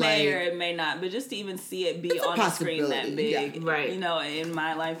do it may or it may not, but just to even see it be on the screen that big, you know, in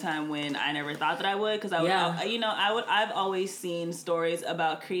my lifetime when I never thought that I would, because I've always seen stories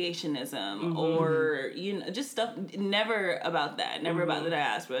about creationism or, you know, just stuff, never about that, never about the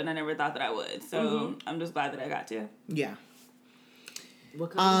diaspora, and I never thought that I would. So I'm just glad that I got to. Yeah.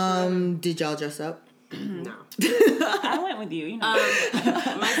 Did y'all dress up? No. I went with you, you know.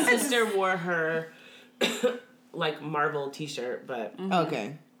 My sister wore her, like, Marvel t-shirt, but...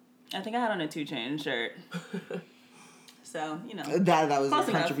 Okay. I think I had on a 2 Chainz shirt. So, you know. That was your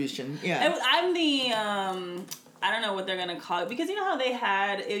contribution. Yeah. I'm the... I don't know what they're going to call it. Because you know how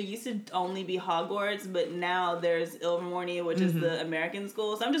it used to only be Hogwarts, but now there's Ilvermorny, which is the American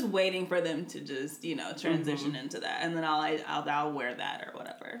school. So I'm just waiting for them to just, you know, transition into that. And then I'll wear that or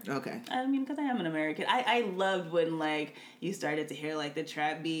whatever. Okay. I mean, because I am an American. I loved when, like, you started to hear, like, the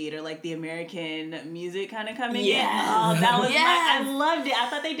trap beat or, like, the American music kind of coming in. Oh, that was I loved it. I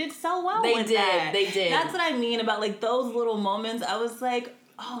thought they did so well with that. They did. That's what I mean about, like, those little moments. I was like...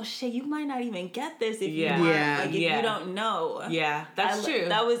 oh shit, you might not even get this if you don't know. Yeah, that's true.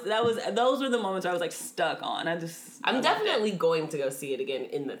 Those were the moments where I was like stuck on. I'm definitely going to go see it again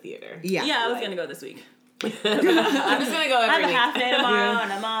in the theater. Yeah, I was gonna go this week. I'm just gonna go every week. I have a half day tomorrow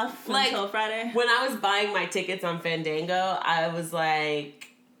and I'm off until Friday. When I was buying my tickets on Fandango, I was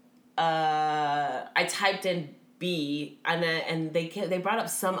like, I typed in B, and they brought up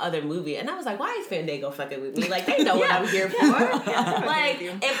some other movie, and I was like, why is Fandango fucking with me? Like, they know what I'm here for. Like,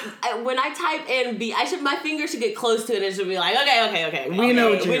 when I type in B, my finger should get close to it, and it should be like, okay. We know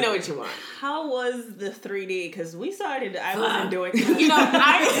what you want. How was the 3D? Because we started, I wasn't doing it. You know,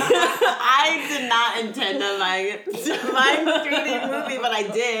 I did not intend on buying a 3D movie, but I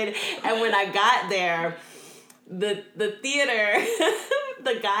did, and when I got there, the theater,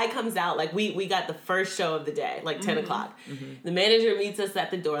 the guy comes out, like, we got the first show of the day, like 10 o'clock. Mm-hmm. The manager meets us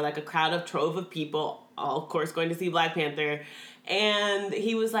at the door, like a trove of people, all, of course, going to see Black Panther. And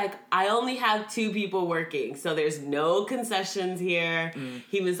he was like, I only have 2 people working, so there's no concessions here.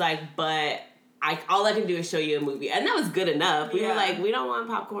 He was like, but all I can do is show you a movie. And that was good enough. We were like, we don't want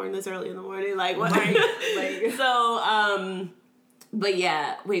popcorn this early in the morning. Like, what? Like, so, but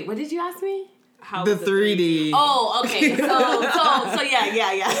yeah. Wait, what did you ask me? How the 3D. Oh, okay. So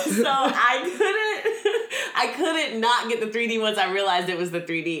yeah. So I couldn't not get the 3D once I realized it was the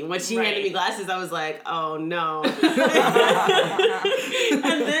 3D. When she handed me glasses, I was like, oh no. And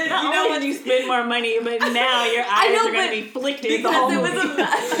then not only when you spend more money, but now your eyes are going to be flicked the whole movie.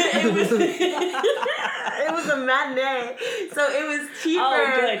 It was a matinee, so it was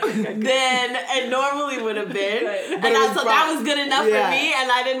cheaper than it normally would have been. And that was good enough for me,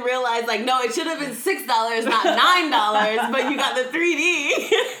 and I didn't realize, like, no, it should have been $6, not $9, but you got the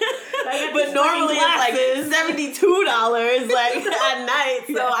 3D. But normally it's like $72, like, at night.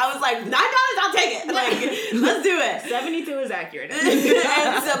 So I was like, $9, I'll take it. Like, let's do it. 72 is accurate.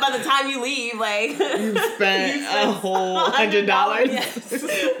 And so by the time you leave, like, you spent a whole $100. Yes.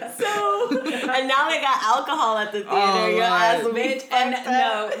 So, and now they got alcohol at the theater.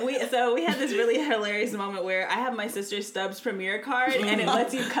 We had this really hilarious moment where I have my sister's Stubbs Premier card, and it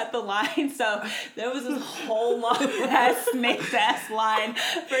lets you cut the line. So there was this whole long ass snake ass line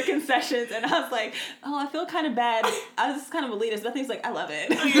for concessions, and I was like, oh, I feel kind of bad. I was just kind of elitist. Nothing's like, I love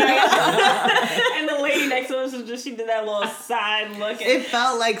it. And the lady next to us was just, she did that little side look. It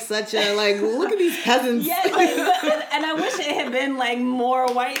felt like such a, like, look at these peasants. Yeah, and I wish it had been like more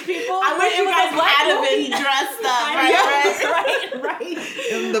white people. I wish you guys had been dressed up, right.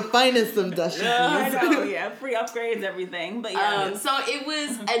 In the finest of dusty. I know, yeah, free upgrades, everything. But yeah. So it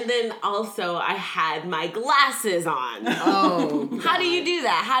was, and then also I had my glasses on. Oh. How do you do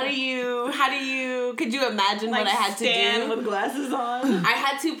that? How do could you imagine what I had to do? with glasses on. I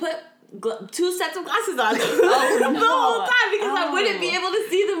had to put 2 sets of glasses on the whole time because I wouldn't be able to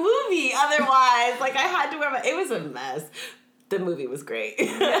see the movie otherwise. Like, I had to wear it was a mess. The movie was great.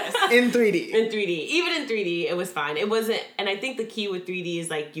 Yes. In 3D. In 3D. Even in 3D, it was fine. It wasn't, and I think the key with 3D is,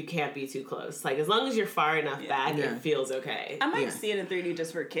 like, you can't be too close. Like, as long as you're far enough back, it feels okay. I might see it in 3D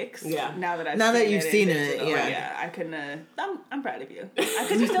just for kicks. Yeah. Now that you've seen it, yeah. I couldn't, I'm proud of you.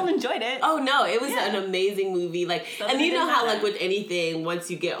 Because you still enjoyed it. Oh, no, it was an amazing movie. Like, and you know how, like, with anything, once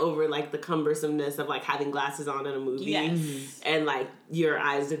you get over, like, the cumbersomeness of, like, having glasses on in a movie, and, like, your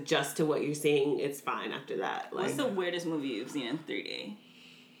eyes adjust to what you're seeing, it's fine after that. Like, what's the weirdest movie you've seen in 3D?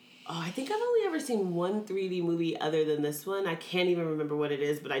 Oh, I think I've only ever seen one 3D movie other than this one. I can't even remember what it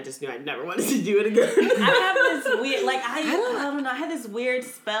is, but I just knew I never wanted to do it again. I have this weird, like, I don't know, I had this weird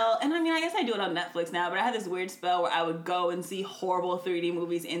spell, and I mean, I guess I do it on Netflix now, but I had this weird spell where I would go and see horrible 3D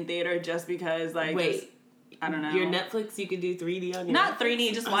movies in theater just because, like... Wait. I don't know. Your Netflix, you could do 3D on your Not Netflix?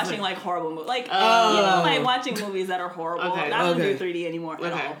 3D, just watching, like, horrible movies. Like, you know, like, watching movies that are horrible. Okay. I don't do 3D anymore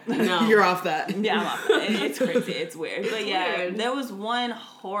at all. No. You're off that. Yeah, I'm off it. It's crazy. It's weird. But yeah, weird. there was one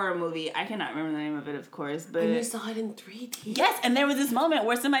horror movie. I cannot remember the name of it, of course. But And you saw it in 3D? yes, and there was this moment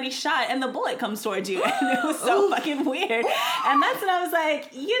where somebody shot and the bullet comes towards you. And it was so fucking weird. And that's when I was like,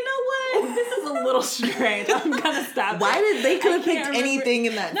 you know what? This is a little strange. I'm going to stop Why it. did they could have I can't picked remember. anything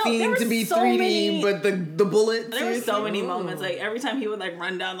in that No, there scene were to be so 3D, many- but the bullet? There were so seriously? many moments, like every time he would like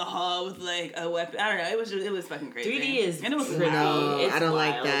run down the hall with like a weapon. I don't know. It was fucking crazy. 3D is and it was pretty- loud. No, It's I don't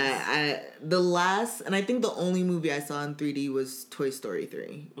like wild. that. And I think the only movie I saw in 3D was Toy Story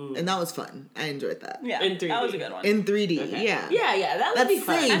 3. And that was fun. I enjoyed that. Yeah, In 3D. that was a good one. In 3D, Okay. yeah. Yeah, that would That's be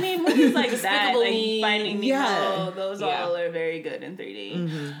fun. safe. I mean, movies like that, Despicable like Me. Finding Nemo, Yeah. those all are very good in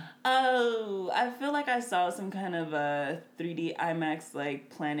 3D. Oh, I feel like I saw some kind of a 3D IMAX like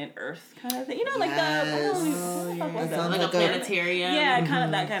Planet Earth kind of thing. You know, like Yes. what the fuck was That that? sounds Like a like a- planetarium. Yeah, kind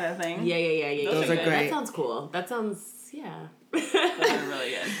of that kind of thing. Yeah. Those are good. great. That sounds cool. That sounds, yeah. Those are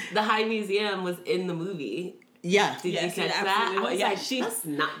really good. The High Museum was in the movie. Yeah. Did Yes, you it catch that? absolutely I was. was Yeah, like, that's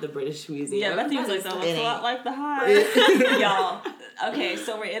not the British Museum. Yeah, Bethany was like, that looks It a lot ain't. like the Hive. Y'all. Okay,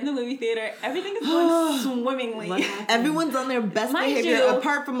 so we're in the movie theater. Everything is going swimmingly. What happened? Everyone's on their best Mind behavior, you-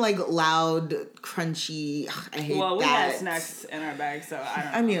 apart from like loud, crunchy. I hate Well, we that. had snacks in our bag, so I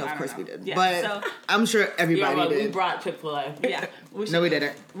don't know. I mean, of don't course know. we did, Yeah, but so, I'm sure Yeah, everybody well, we did. brought Chick-fil-A. yeah. No, we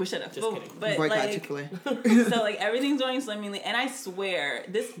didn't. We should have. Just kidding. But Boycott like, Chick-fil-A. so like everything's going swimmingly, and I swear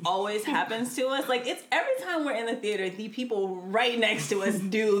this always happens to us. Like it's every time we're in the theater, the people right next to us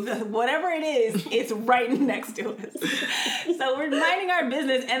do whatever it is. It's right next to us. So we're minding our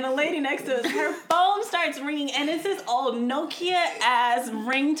business, and the lady next to us, her phone starts ringing, and it's this old Nokia ass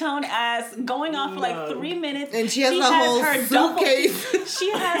ringtone ass going off for like 3 minutes. And she has the whole suitcase.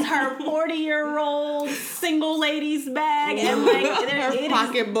 She has her 40-year-old single lady's bag and like Her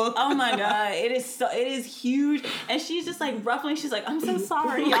pocketbook. Oh my god, it is huge, and she's just like ruffling. She's like, "I'm so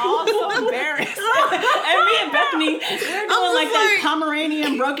sorry, y'all. I'm so embarrassed." And me and Bethany, we're doing like that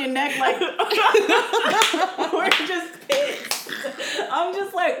Pomeranian broken neck, like we're just pissed. I'm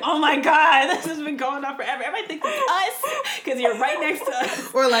just like, oh my god, this has been going on forever. Everybody thinks it's us because you're right next to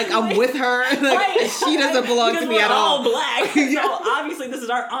us. Or like I'm with her. Like, Right. she doesn't belong Because to me we're at all. black. So obviously this is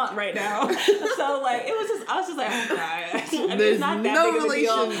our aunt right now. So like I was just like, oh god. I mean, There's it's not that no big of a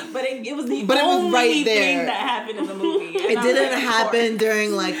deal, relation. but it was the But it was only right there. thing that happened in the movie. And It I was didn't like, happen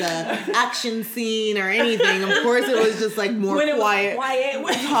during like a action scene or anything. Of course, it was just like more when it was quiet,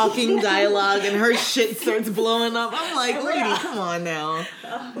 quiet. talking dialogue, and her shit starts blowing up. I'm like, lady, come on now.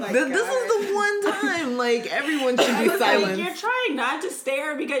 Oh my This is the one time like everyone should be Like, silent. you're trying not to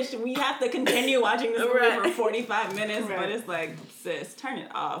stare because we have to continue watching this movie for 45 minutes, but it's like, sis, turn it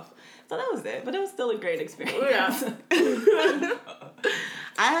off. So that was it, but it was still a great experience. Yeah.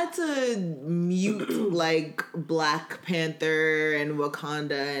 I had to mute like Black Panther and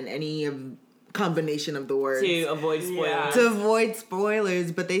Wakanda and any of combination of the words To avoid spoilers. Yeah. to avoid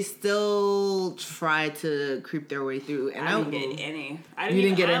spoilers, but they still try to creep their way through. And I didn't get any. You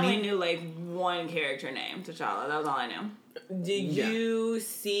didn't get I any? only knew like one character name, T'Challa. That was all I knew. Did you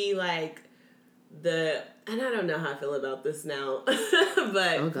see like and I don't know how I feel about this now,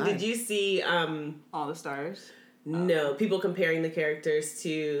 but God. did you see All the stars. no people comparing the characters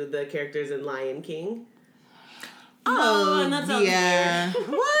to the characters in Lion King? Oh, and that sounds yeah.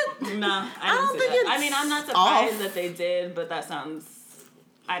 What? No, I don't didn't see think that. I it's mean, I'm not surprised off. that they did, but that sounds.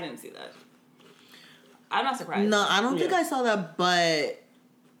 I didn't see that. I'm not surprised. No, I don't think Yeah. I saw that, but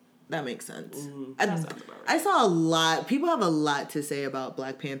That makes sense. Mm-hmm. I saw a lot. People have a lot to say about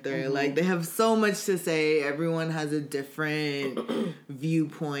Black Panther. Mm-hmm. Like, they have so much to say. Everyone has a different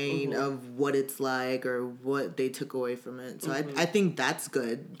viewpoint of what it's like or what they took away from it. So I think that's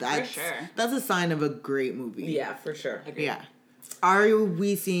good. That's, For sure. That's a sign of a great movie. Yeah, for sure. Agreed. Yeah. Are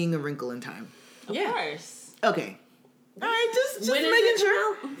we seeing A Wrinkle in Time? Of course. Okay. All right, just When is making it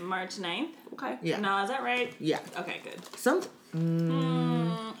sure. March 9th. Okay. Yeah. No, is that right? Yeah. Okay, good.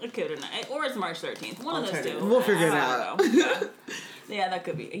 It could or not. Or it's March 13th. One of those two. We'll figure it I out. don't know. Yeah, that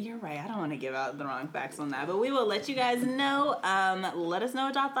could be. You're right. I don't want to give out the wrong facts on that. But we will let you guys know. Let us know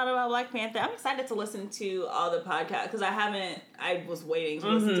what y'all thought about Black Panther. I'm excited to listen to all the podcasts because I was waiting to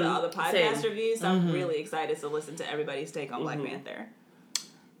listen to all the podcast reviews. So I'm really excited to listen to everybody's take on Black Panther.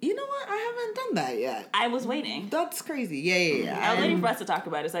 You know what? I haven't done that yet. I was waiting. That's crazy. Yeah. I was waiting for us to talk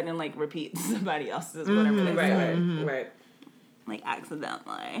about it so I didn't repeat somebody else's whatever they said. Right.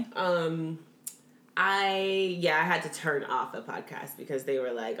 Accidentally. I had to turn off a podcast because they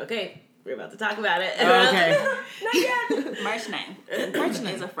were like, okay, we're about to talk about it. Okay. Not yet. March 9th. March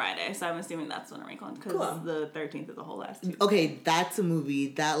 9th is a Friday, so I'm assuming that's when A Wrinkle because the 13th is a whole last Tuesday. Okay, that's a movie.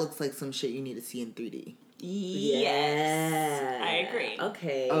 That looks like some shit you need to see in 3D. Yes. I agree.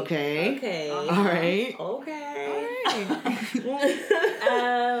 Okay. All right. Okay.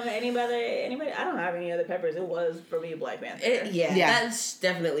 Anybody? I don't have any other peppers. It was for me Black Panther. That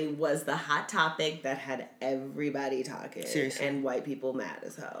definitely was the hot topic that had everybody talking. Seriously. And white people mad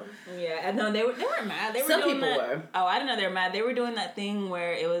as hell. Yeah, and no, they weren't mad. They were Some doing people that, were. Oh, I didn't know they were mad. They were doing that thing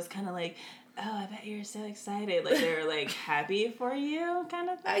where it was kind of like, oh, I bet you're so excited. Like, they were, happy for you kind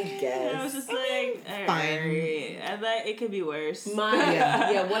of thing. I guess. And I was just fine. I thought it could be worse. One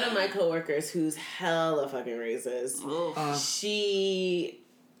of my coworkers who's hella fucking racist.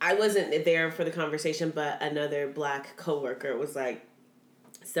 I wasn't there for the conversation, but another Black coworker was like,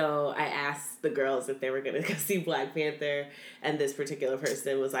 so I asked the girls if they were going to go see Black Panther, and this particular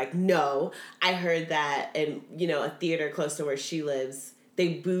person was like, no. I heard that in, a theater close to where she lives,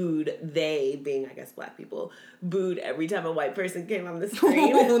 they being, I guess, Black people, booed every time a white person came on the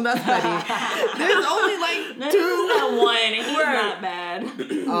screen. Oh, that's funny. There's only two. That one, and he's not bad.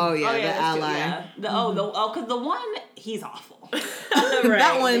 Oh, yeah, the ally. Yeah. Because the one, he's awful.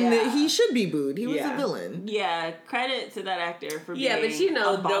 That one, he should be booed. He was a villain. Yeah, credit to that actor for being but though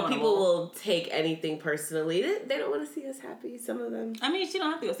people abominable. will take anything personally, they don't want to see us happy, some of them. I mean, she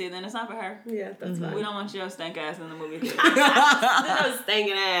don't have to go see it then. It's not for her. Yeah, that's fine. We don't want your stank ass in the movie theater. No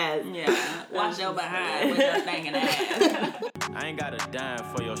stinking ass. Yeah, watch your behind with your stinking ass. I ain't got a dime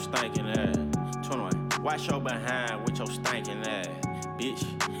for your stinking ass. 21. Watch your behind with your stinking ass, bitch.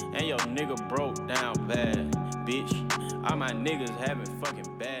 And your nigga broke down bad, bitch. All my niggas having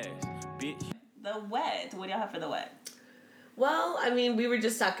fucking bags, bitch. The Wet. What do y'all have for The Wet? Well, I mean, we were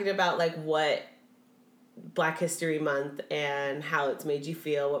just talking about what Black History Month and how it's made you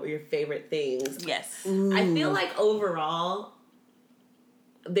feel. What were your favorite things? Yes. I feel like overall,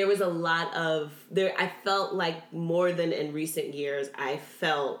 there was a lot of I felt like more than in recent years. I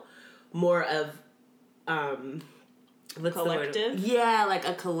felt more of what's collective? the word? Yeah, like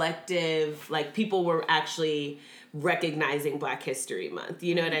a collective. Like people were actually recognizing Black History Month.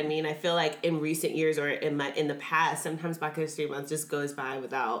 You know what I mean? I feel like in recent years or in the past, sometimes Black History Month just goes by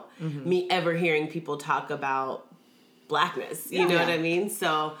without me ever hearing people talk about Blackness. You know what I mean?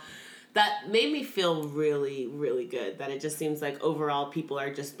 So that made me feel really, really good. That it just seems like overall people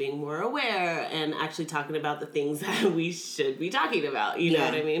are just being more aware and actually talking about the things that we should be talking about. You know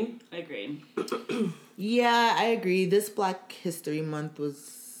what I mean? Agreed. Yeah, I agree. This Black History Month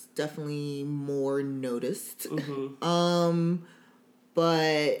was definitely more noticed.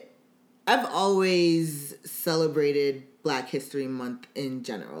 But I've always celebrated Black History Month in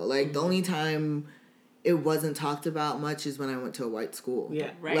general. Like, the only time it wasn't talked about much is when I went to a white school.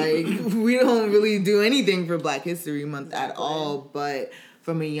 Yeah, right. Like, we don't really do anything for Black History Month at all. But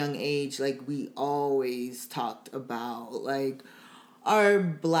from a young age, we always talked about, our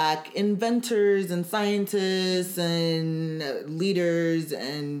Black inventors and scientists and leaders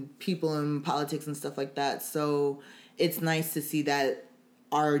and people in politics and stuff like that. So it's nice to see that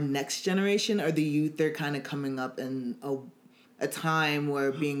our next generation or the youth, they're kind of coming up in a time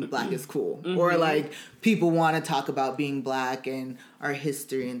where being Black is cool. Or people want to talk about being Black and our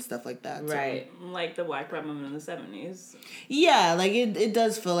history and stuff like that. Right. So, like the Black Pride movement in the 70s. Yeah, it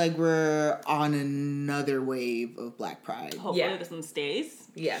does feel like we're on another wave of Black Pride. Hopefully this one stays.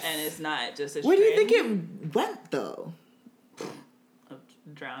 Yes. And it's not just a Where do you trend. think it went, though?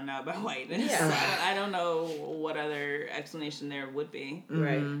 Drowned out by whiteness. Yeah. I don't know what other explanation there would be.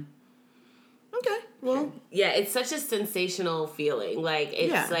 Right. Okay. Well, Yeah, it's such a sensational feeling. Like,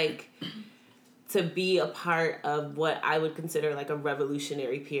 it's like to be a part of what I would consider like a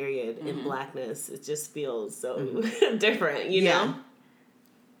revolutionary period in Blackness. It just feels so different, you know?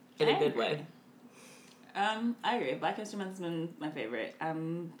 In a good way. I agree. Black History Month has been my favorite.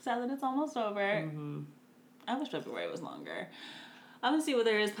 I'm sad that it's almost over. I wish February was longer. I'm gonna see what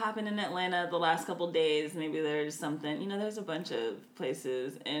there is popping in Atlanta the last couple days. Maybe there's something. You know, there's a bunch of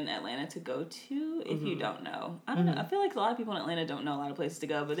places in Atlanta to go to if you don't know. I don't know. I feel like a lot of people in Atlanta don't know a lot of places to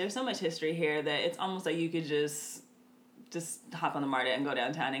go, but there's so much history here that it's almost like you could just hop on the MARTA and go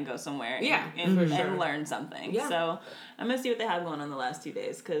downtown and go somewhere and learn something. Yeah. So I'm gonna see what they have going on the last 2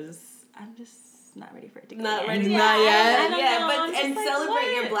 days because I'm just not ready for it to go. Not ready. Not yet. And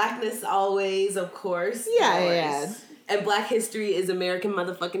celebrate your Blackness always, of course. Yeah. And Black history is American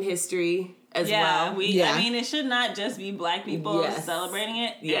motherfucking history as well. I mean, it should not just be Black people celebrating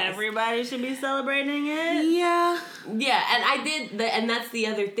it. Yes. Everybody should be celebrating it. Yeah. Yeah, and I did, and that's the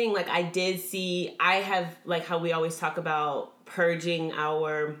other thing. Like, I have, like, how we always talk about purging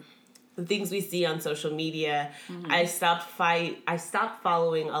the things we see on social media. I stopped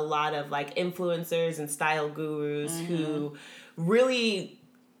following a lot of, like, influencers and style gurus who really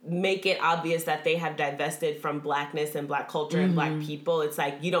make it obvious that they have divested from Blackness and Black culture and Black people. It's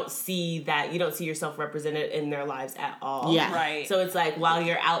like you don't see yourself represented in their lives at all. Yeah. Right. So it's like, while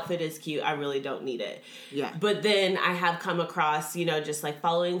your outfit is cute, I really don't need it. Yeah. But then I have come across, just like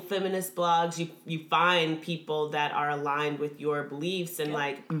following feminist blogs, you find people that are aligned with your beliefs and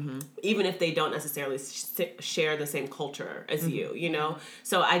like, even if they don't necessarily share the same culture as you.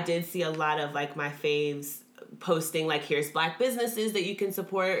 So I did see a lot of like my faves posting like, here's Black businesses that you can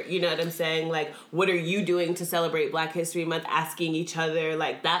support, you know what I'm saying? Like, what are you doing to celebrate Black History Month? Asking each other,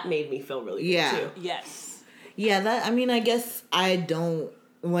 like, that made me feel really good too. Yes. Yeah, I guess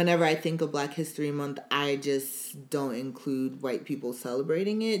whenever I think of Black History Month, I just don't include white people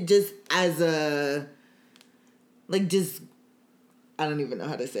celebrating it. Just as I don't even know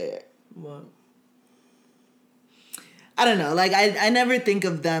how to say it. What? I don't know. Like, I never think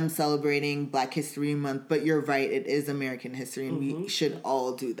of them celebrating Black History Month, but you're right. It is American history, and we should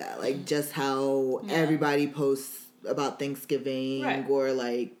all do that. Like, just how everybody posts about Thanksgiving or,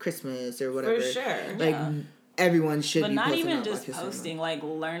 like, Christmas or whatever. For sure. Like, everyone should be posting. But not even about just Black posting, like,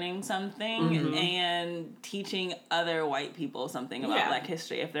 learning something and teaching other white people something about Black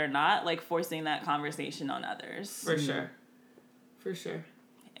history. If they're not, like, forcing that conversation on others. For sure. For sure.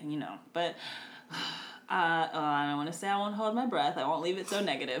 And, but... I don't want to say I won't hold my breath. I won't leave it so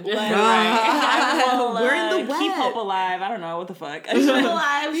negative. But I will, we're in the keep wet. hope alive. I don't know what the fuck. Keep hope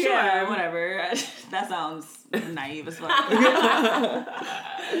alive, sure. Yeah, whatever. That sounds naive as fuck.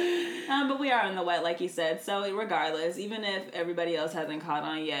 But we are in the wet, like you said. So regardless, even if everybody else hasn't caught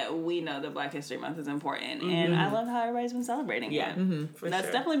on yet, we know that Black History Month is important. And I love how everybody's been celebrating it.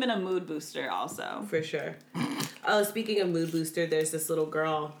 That's definitely been a mood booster also. For sure. Oh, speaking of mood booster, there's this little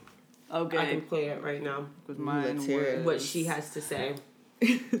girl. Oh, good. I can play it right now. With mine what she has to say. I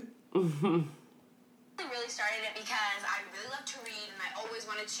really started it because I really love to read and I always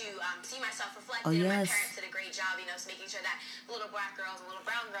wanted to see myself reflected. My parents did a great job, making sure that little Black girls and little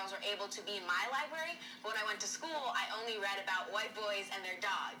brown girls were able to be in my library. But when I went to school, I only read about white boys and their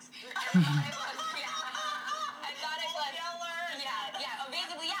dogs. I thought it was,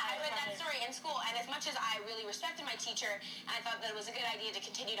 basically, I read that story in school. And as much as I really respected my teacher and I thought that it was a good idea to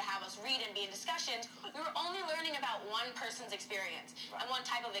continue to have us read and be in discussions, we were only learning about one person's experience and one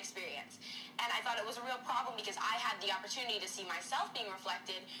type of experience. And I thought it was a real problem because I had the opportunity to see myself being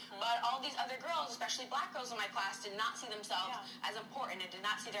reflected, but all these other girls, especially Black girls in my class, did not see themselves as important and did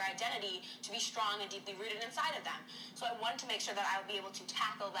not see their identity to be strong and deeply rooted inside of them. So I wanted to make sure that I would be able to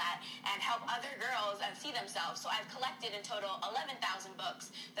tackle that and help other girls and see themselves. So I've collected in total 11,000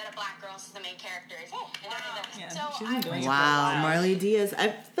 books that a Black girl is the main characters. Wow, Marley Diaz. I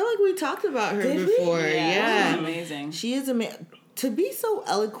feel like we talked about her before. Yeah. Amazing. She is amazing. To be so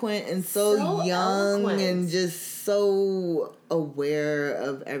eloquent and so young and just so aware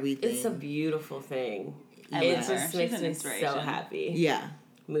of everything. It's a beautiful thing. It just makes me so happy. Yeah.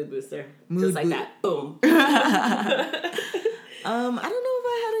 Mood booster. Just like that. Boom. I don't know if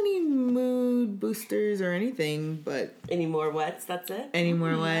I had any mood boosters or anything, but... Any more wets? That's it? Any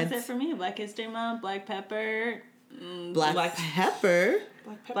more wets? That's it for me. Black History Month, Black Pepper... Black Pepper?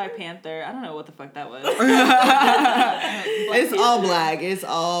 Black Panther. I don't know what the fuck that was. It's all black. It's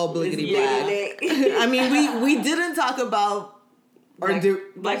all bliggity black. I mean, we didn't talk about... Black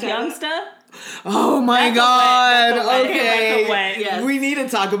Youngsta? Oh my God. Okay. Yes. We need to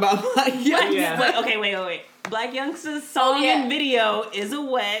talk about Black Youngsta. Okay, wait. Black Youngsta's song and video is a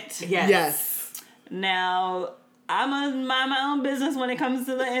wet. Yes. Now, I'm gonna mind my own business when it comes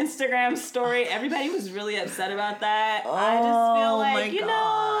to the Instagram story. Everybody was really upset about that. I just feel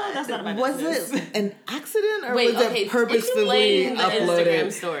like, that's not my business. Was it an accident or Wait, was okay, it purposefully explain the uploaded?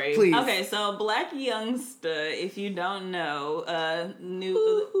 Instagram story. Please. Okay, so Black Youngsta, if you don't know,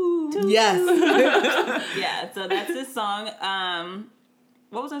 Yes. yeah, so that's his song.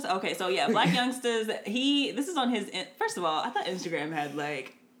 What was I? Okay, so yeah, Black Youngsters. This is on his. First of all, I thought Instagram had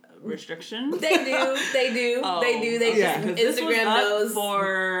like restrictions. They do. Oh, They do. They yeah. just This was Instagram up knows.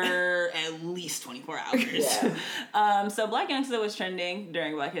 for at least 24 hours. So Black Youngsta was trending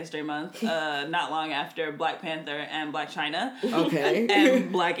during Black History Month, not long after Black Panther and Black China. Okay.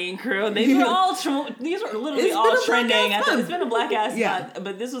 And Black Ink Crew. These were literally It's all been a trending. black-ass month. It's been a black ass Yeah. month,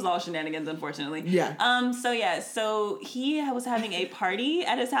 but this was all shenanigans, unfortunately. Yeah. So he was having a party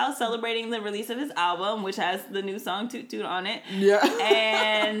at his house celebrating the release of his album, which has the new song Toot Toot on it. Yeah.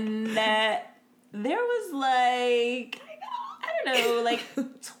 And that there was like, I don't know, like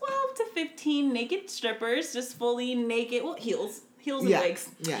 12 to 15 naked strippers, just fully naked, well, heels and wigs.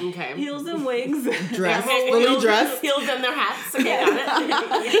 Yeah. Okay. Heels and wigs. Dressed. Okay, Fully heels- dressed. Heels and their hats. Okay,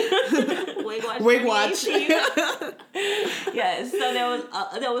 got it. Wig watch. Wig for me, watch. team. Yeah, so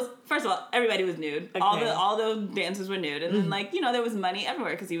there was first of all, everybody was nude. Okay. All the dancers were nude, and then like there was money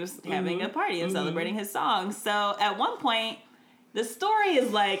everywhere because he was having a party and celebrating his song. So at one point, the story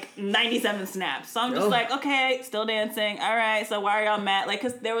is like 97 snaps. So I'm just like, okay, still dancing. All right, so why are y'all mad? Like,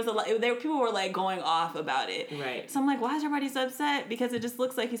 because there was people were like going off about it. Right. So I'm like, why is everybody so upset? Because it just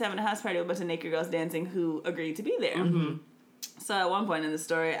looks like he's having a house party with a bunch of naked girls dancing who agreed to be there. Mm-hmm. So at one point in the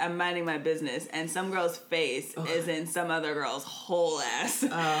story, I'm minding my business, and some girl's face is in some other girl's whole ass.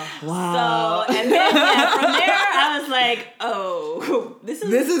 Wow. So, and then from there, I was like, oh, this is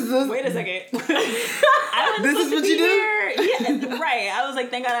wait a second. I was This is supposed to what be you do? here. Yeah, right. I was like,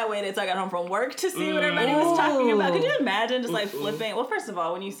 thank God I waited till I got home from work to see what everybody was talking about. Could you imagine just like flipping? Well, first of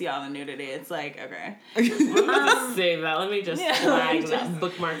all, when you see all the nudity, it's like, okay. Save that. Let me just flag that.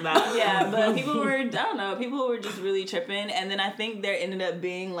 Bookmark that. Yeah, but people were just really tripping. And then I think there ended up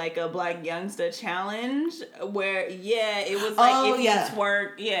being like a Black Youngsta challenge where, it was like if you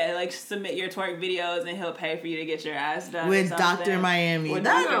twerk, like submit your twerk videos and he'll pay for you to get your ass done. With or Dr. something. Miami. With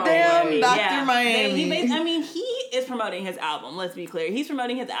That Dr. damn Dr. Yeah. Miami. He is promoting his album, let's be clear. He's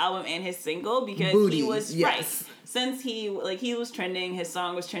promoting his album and his single because Booty, he was yes. since he was trending, his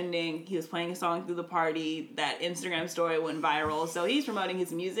song was trending, he was playing his song through the party, that Instagram story went viral, so he's promoting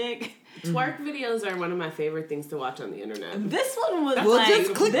his music. Twerk videos are one of my favorite things to watch on the internet. This one was Well, like,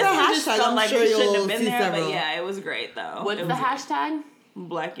 just click this the one just hashtag. felt I'm like sure we shouldn't you'll have been see there, several. but yeah, it was great though. What's It the was hashtag?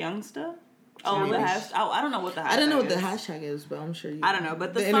 Black Youngsta? Oh, the hashtag. Oh, I don't know what the hashtag I don't know what the is. hashtag is, but I'm sure you. I don't know,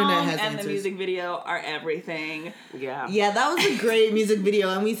 but the internet song has and answers. the music video are everything. Yeah. Yeah, that was a great music video,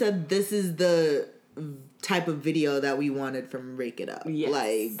 and we said this is the type of video that we wanted from Rake It Up. Yes.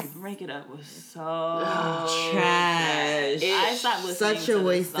 Like Break It Up was so trash. I stopped listening Such to a the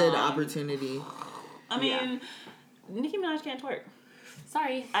wasted song. opportunity. I mean, Nicki Minaj can't twerk.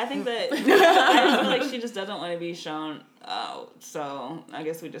 Sorry. I think that I just feel like she just doesn't want to be shown out. So I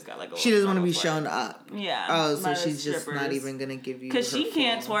guess we just got like a. She doesn't want to be twerk. shown up. Yeah. Oh, so by the she's just not strippers. even gonna give you. Because she her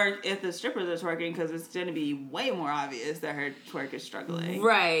can't full- twerk if the strippers are twerking, because it's going to be way more obvious that her twerk is struggling.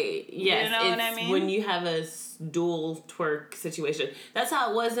 Right. Yes. You know what I mean? When you have a dual twerk situation. That's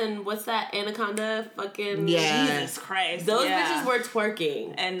how it was in, what's that, Anaconda fucking... Yeah. Jesus Christ. Those yeah. bitches were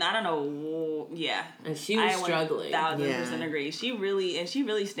twerking. And I don't know, yeah. And she was struggling. 1000% agree. She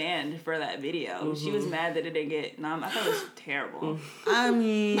really stand for that video. She was mad that it didn't get I thought it was terrible. I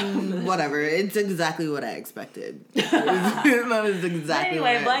mean, whatever. It's exactly what I expected. That is exactly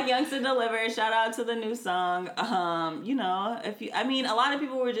Anyway, what Black Youngsta delivered. Shout out to the new song. A lot of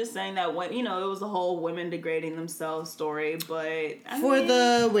people were just saying that it was the whole women degrading themselves story, but For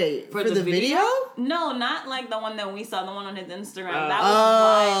the video? No, not like the one that we saw, the one on his Instagram. That was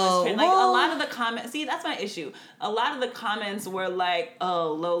why it was trending. Like, a lot of the comments, see, that's my issue. A lot of the comments were like,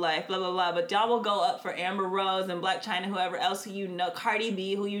 oh, low life, blah, blah, blah. But y'all will go up for Amber Rose and Black China, whoever else who you know, Cardi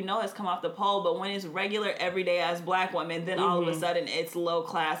B, who you know has come off the pole. But when it's regular, everyday ass black women, then all of a sudden it's low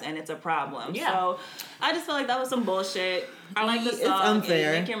class and it's a problem. Yeah. So I just feel like that was some bullshit. I like the It's song.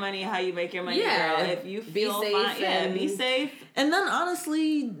 unfair. Make your money how you make your money, Yeah. girl. If you Be feel safe fine, be safe. And then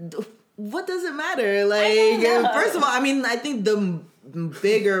honestly, what does it matter? Like, know. first of all, I mean, I think the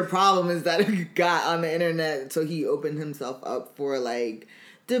bigger problem is that it got on the internet, so he opened himself up for like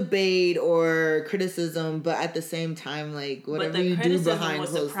debate or criticism, but at the same time, like, whatever you do behind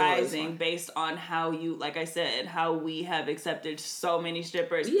closed doors. Was surprising based on how you, like I said, how we have accepted so many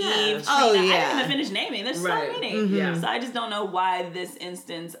strippers. Eve, Trina, I didn't even finish naming. There's so many. Mm-hmm. Yeah. So I just don't know why this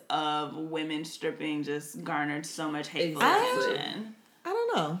instance of women stripping just garnered so much hateful attention. I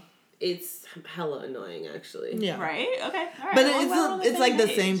don't know. It's hella annoying, actually. Yeah. Right? Okay. All right. But it's like the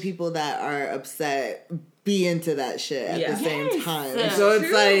same people that are upset be into that shit at the same time. That's so it's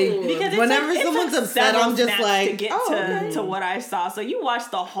true. like because whenever someone's upset, I'm just like, to get to what I saw. So you watched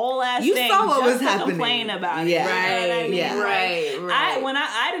the whole ass you thing saw what just was to happening. complain about Yeah. it. You know what I mean? Yeah. Right.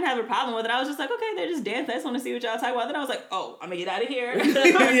 I didn't have a problem with it. I was just like, okay, they're just dancing. I just want to see what y'all talking about. Then I was like, oh, I'm gonna get out of here.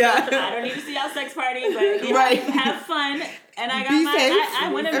 Yeah. I don't need to see y'all sex party, but have fun. And I got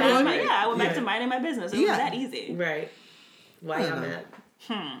I went back to minding my business. It was that easy. Right. Why y'all mad?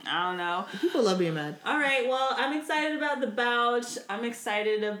 I don't know. People love being mad. All right, well, I'm excited about the Bouch. I'm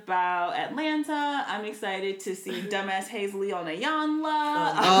excited about Atlanta. I'm excited to see dumbass Hazley on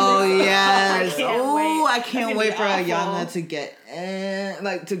Ayanla. Oh, yes. I That's can't gonna wait be for awful. Ayanla to get in,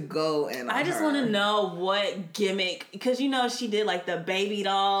 like, to go in. I just want to know what gimmick, because you know she did like the baby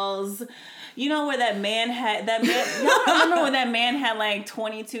dolls. You know where that man had y'all remember when that man had like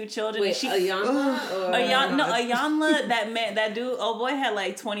 22 children? Wait, Ayanla? Ayanla, that dude, oh boy, had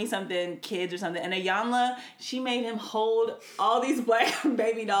like 20 something kids or something. And Ayanla, she made him hold all these black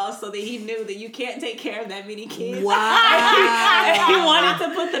baby dolls so that he knew that you can't take care of that many kids. Wow. And he wanted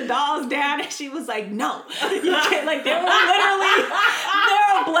to put the dolls down, and she was like, no, you can't. Like, they were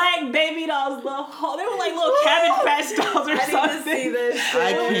black baby dolls. They were like little Cabbage Patch dolls or something. I need to see this.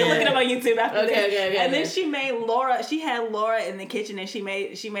 I We can look it up on YouTube after this. Okay. And then she made Laura. She had Laura in the kitchen, and she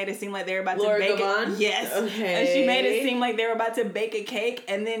made it seem like they were about Laura to bake Gavon? it. Yes. Okay. And she made it seem like they were about to bake a cake,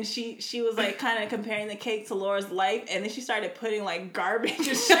 and then she was like kind of comparing the cake to Laura's life, and then she started putting like garbage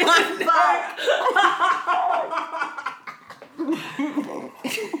and shit.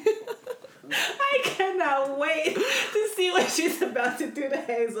 I cannot wait to see what she's about to do to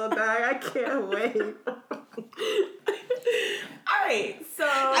Hazel, dog. I can't wait. All right, so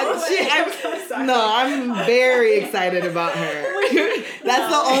I'm very excited about her. That's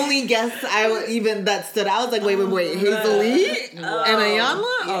the only guess that stood out. I was like, wait, Hazel Lee and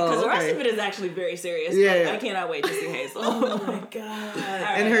Ayanla? Because the rest of it is actually very serious. Yeah. I cannot wait to see Hazel. Oh my god.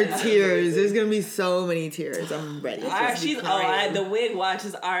 And her tears. There's gonna be so many tears. I'm ready. The wig watch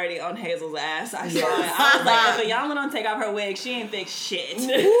is already on Hazel's ass. I saw it. I was like, if Ayanla don't take off her wig, she ain't fix shit.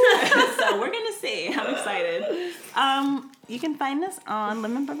 So we're gonna see. I'm excited. You can find us on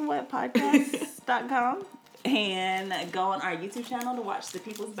lemonpepperwetpodcast.com and go on our YouTube channel to watch The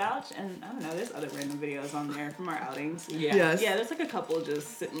People's Bouch. And I don't know, there's other random videos on there from our outings. Yeah. Yes. Yeah, there's like a couple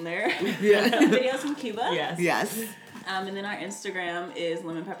just sitting there. Yeah. Videos from Cuba. Yes. And then our Instagram is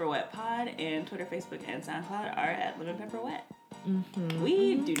Lemon Pepper Wet Pod, and Twitter, Facebook, and SoundCloud are at Lemon Pepper Wet. Mm-hmm.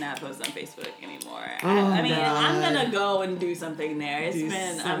 We do not post on Facebook anymore. I mean, I'm gonna go and do something there. It's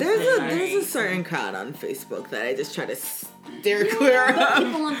been there's a certain crowd on Facebook that I just try to steer clear of. But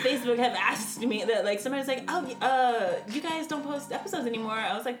people on Facebook have asked me that, like, somebody's like, "Oh, you guys don't post episodes anymore."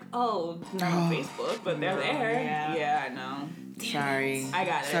 I was like, "Oh, not on Facebook, but they're there." Yeah, I know. Sorry. I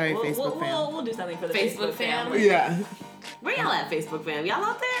got it. Sorry, Facebook fam. We'll do something for the Facebook fam. Yeah. Where y'all at, Facebook fam? Y'all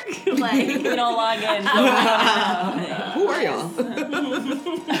out there? Like, We don't log in. Who are y'all?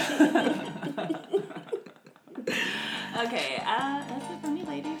 Okay, that's it for me,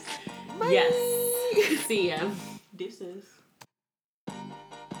 ladies. yes. See ya. Deuces.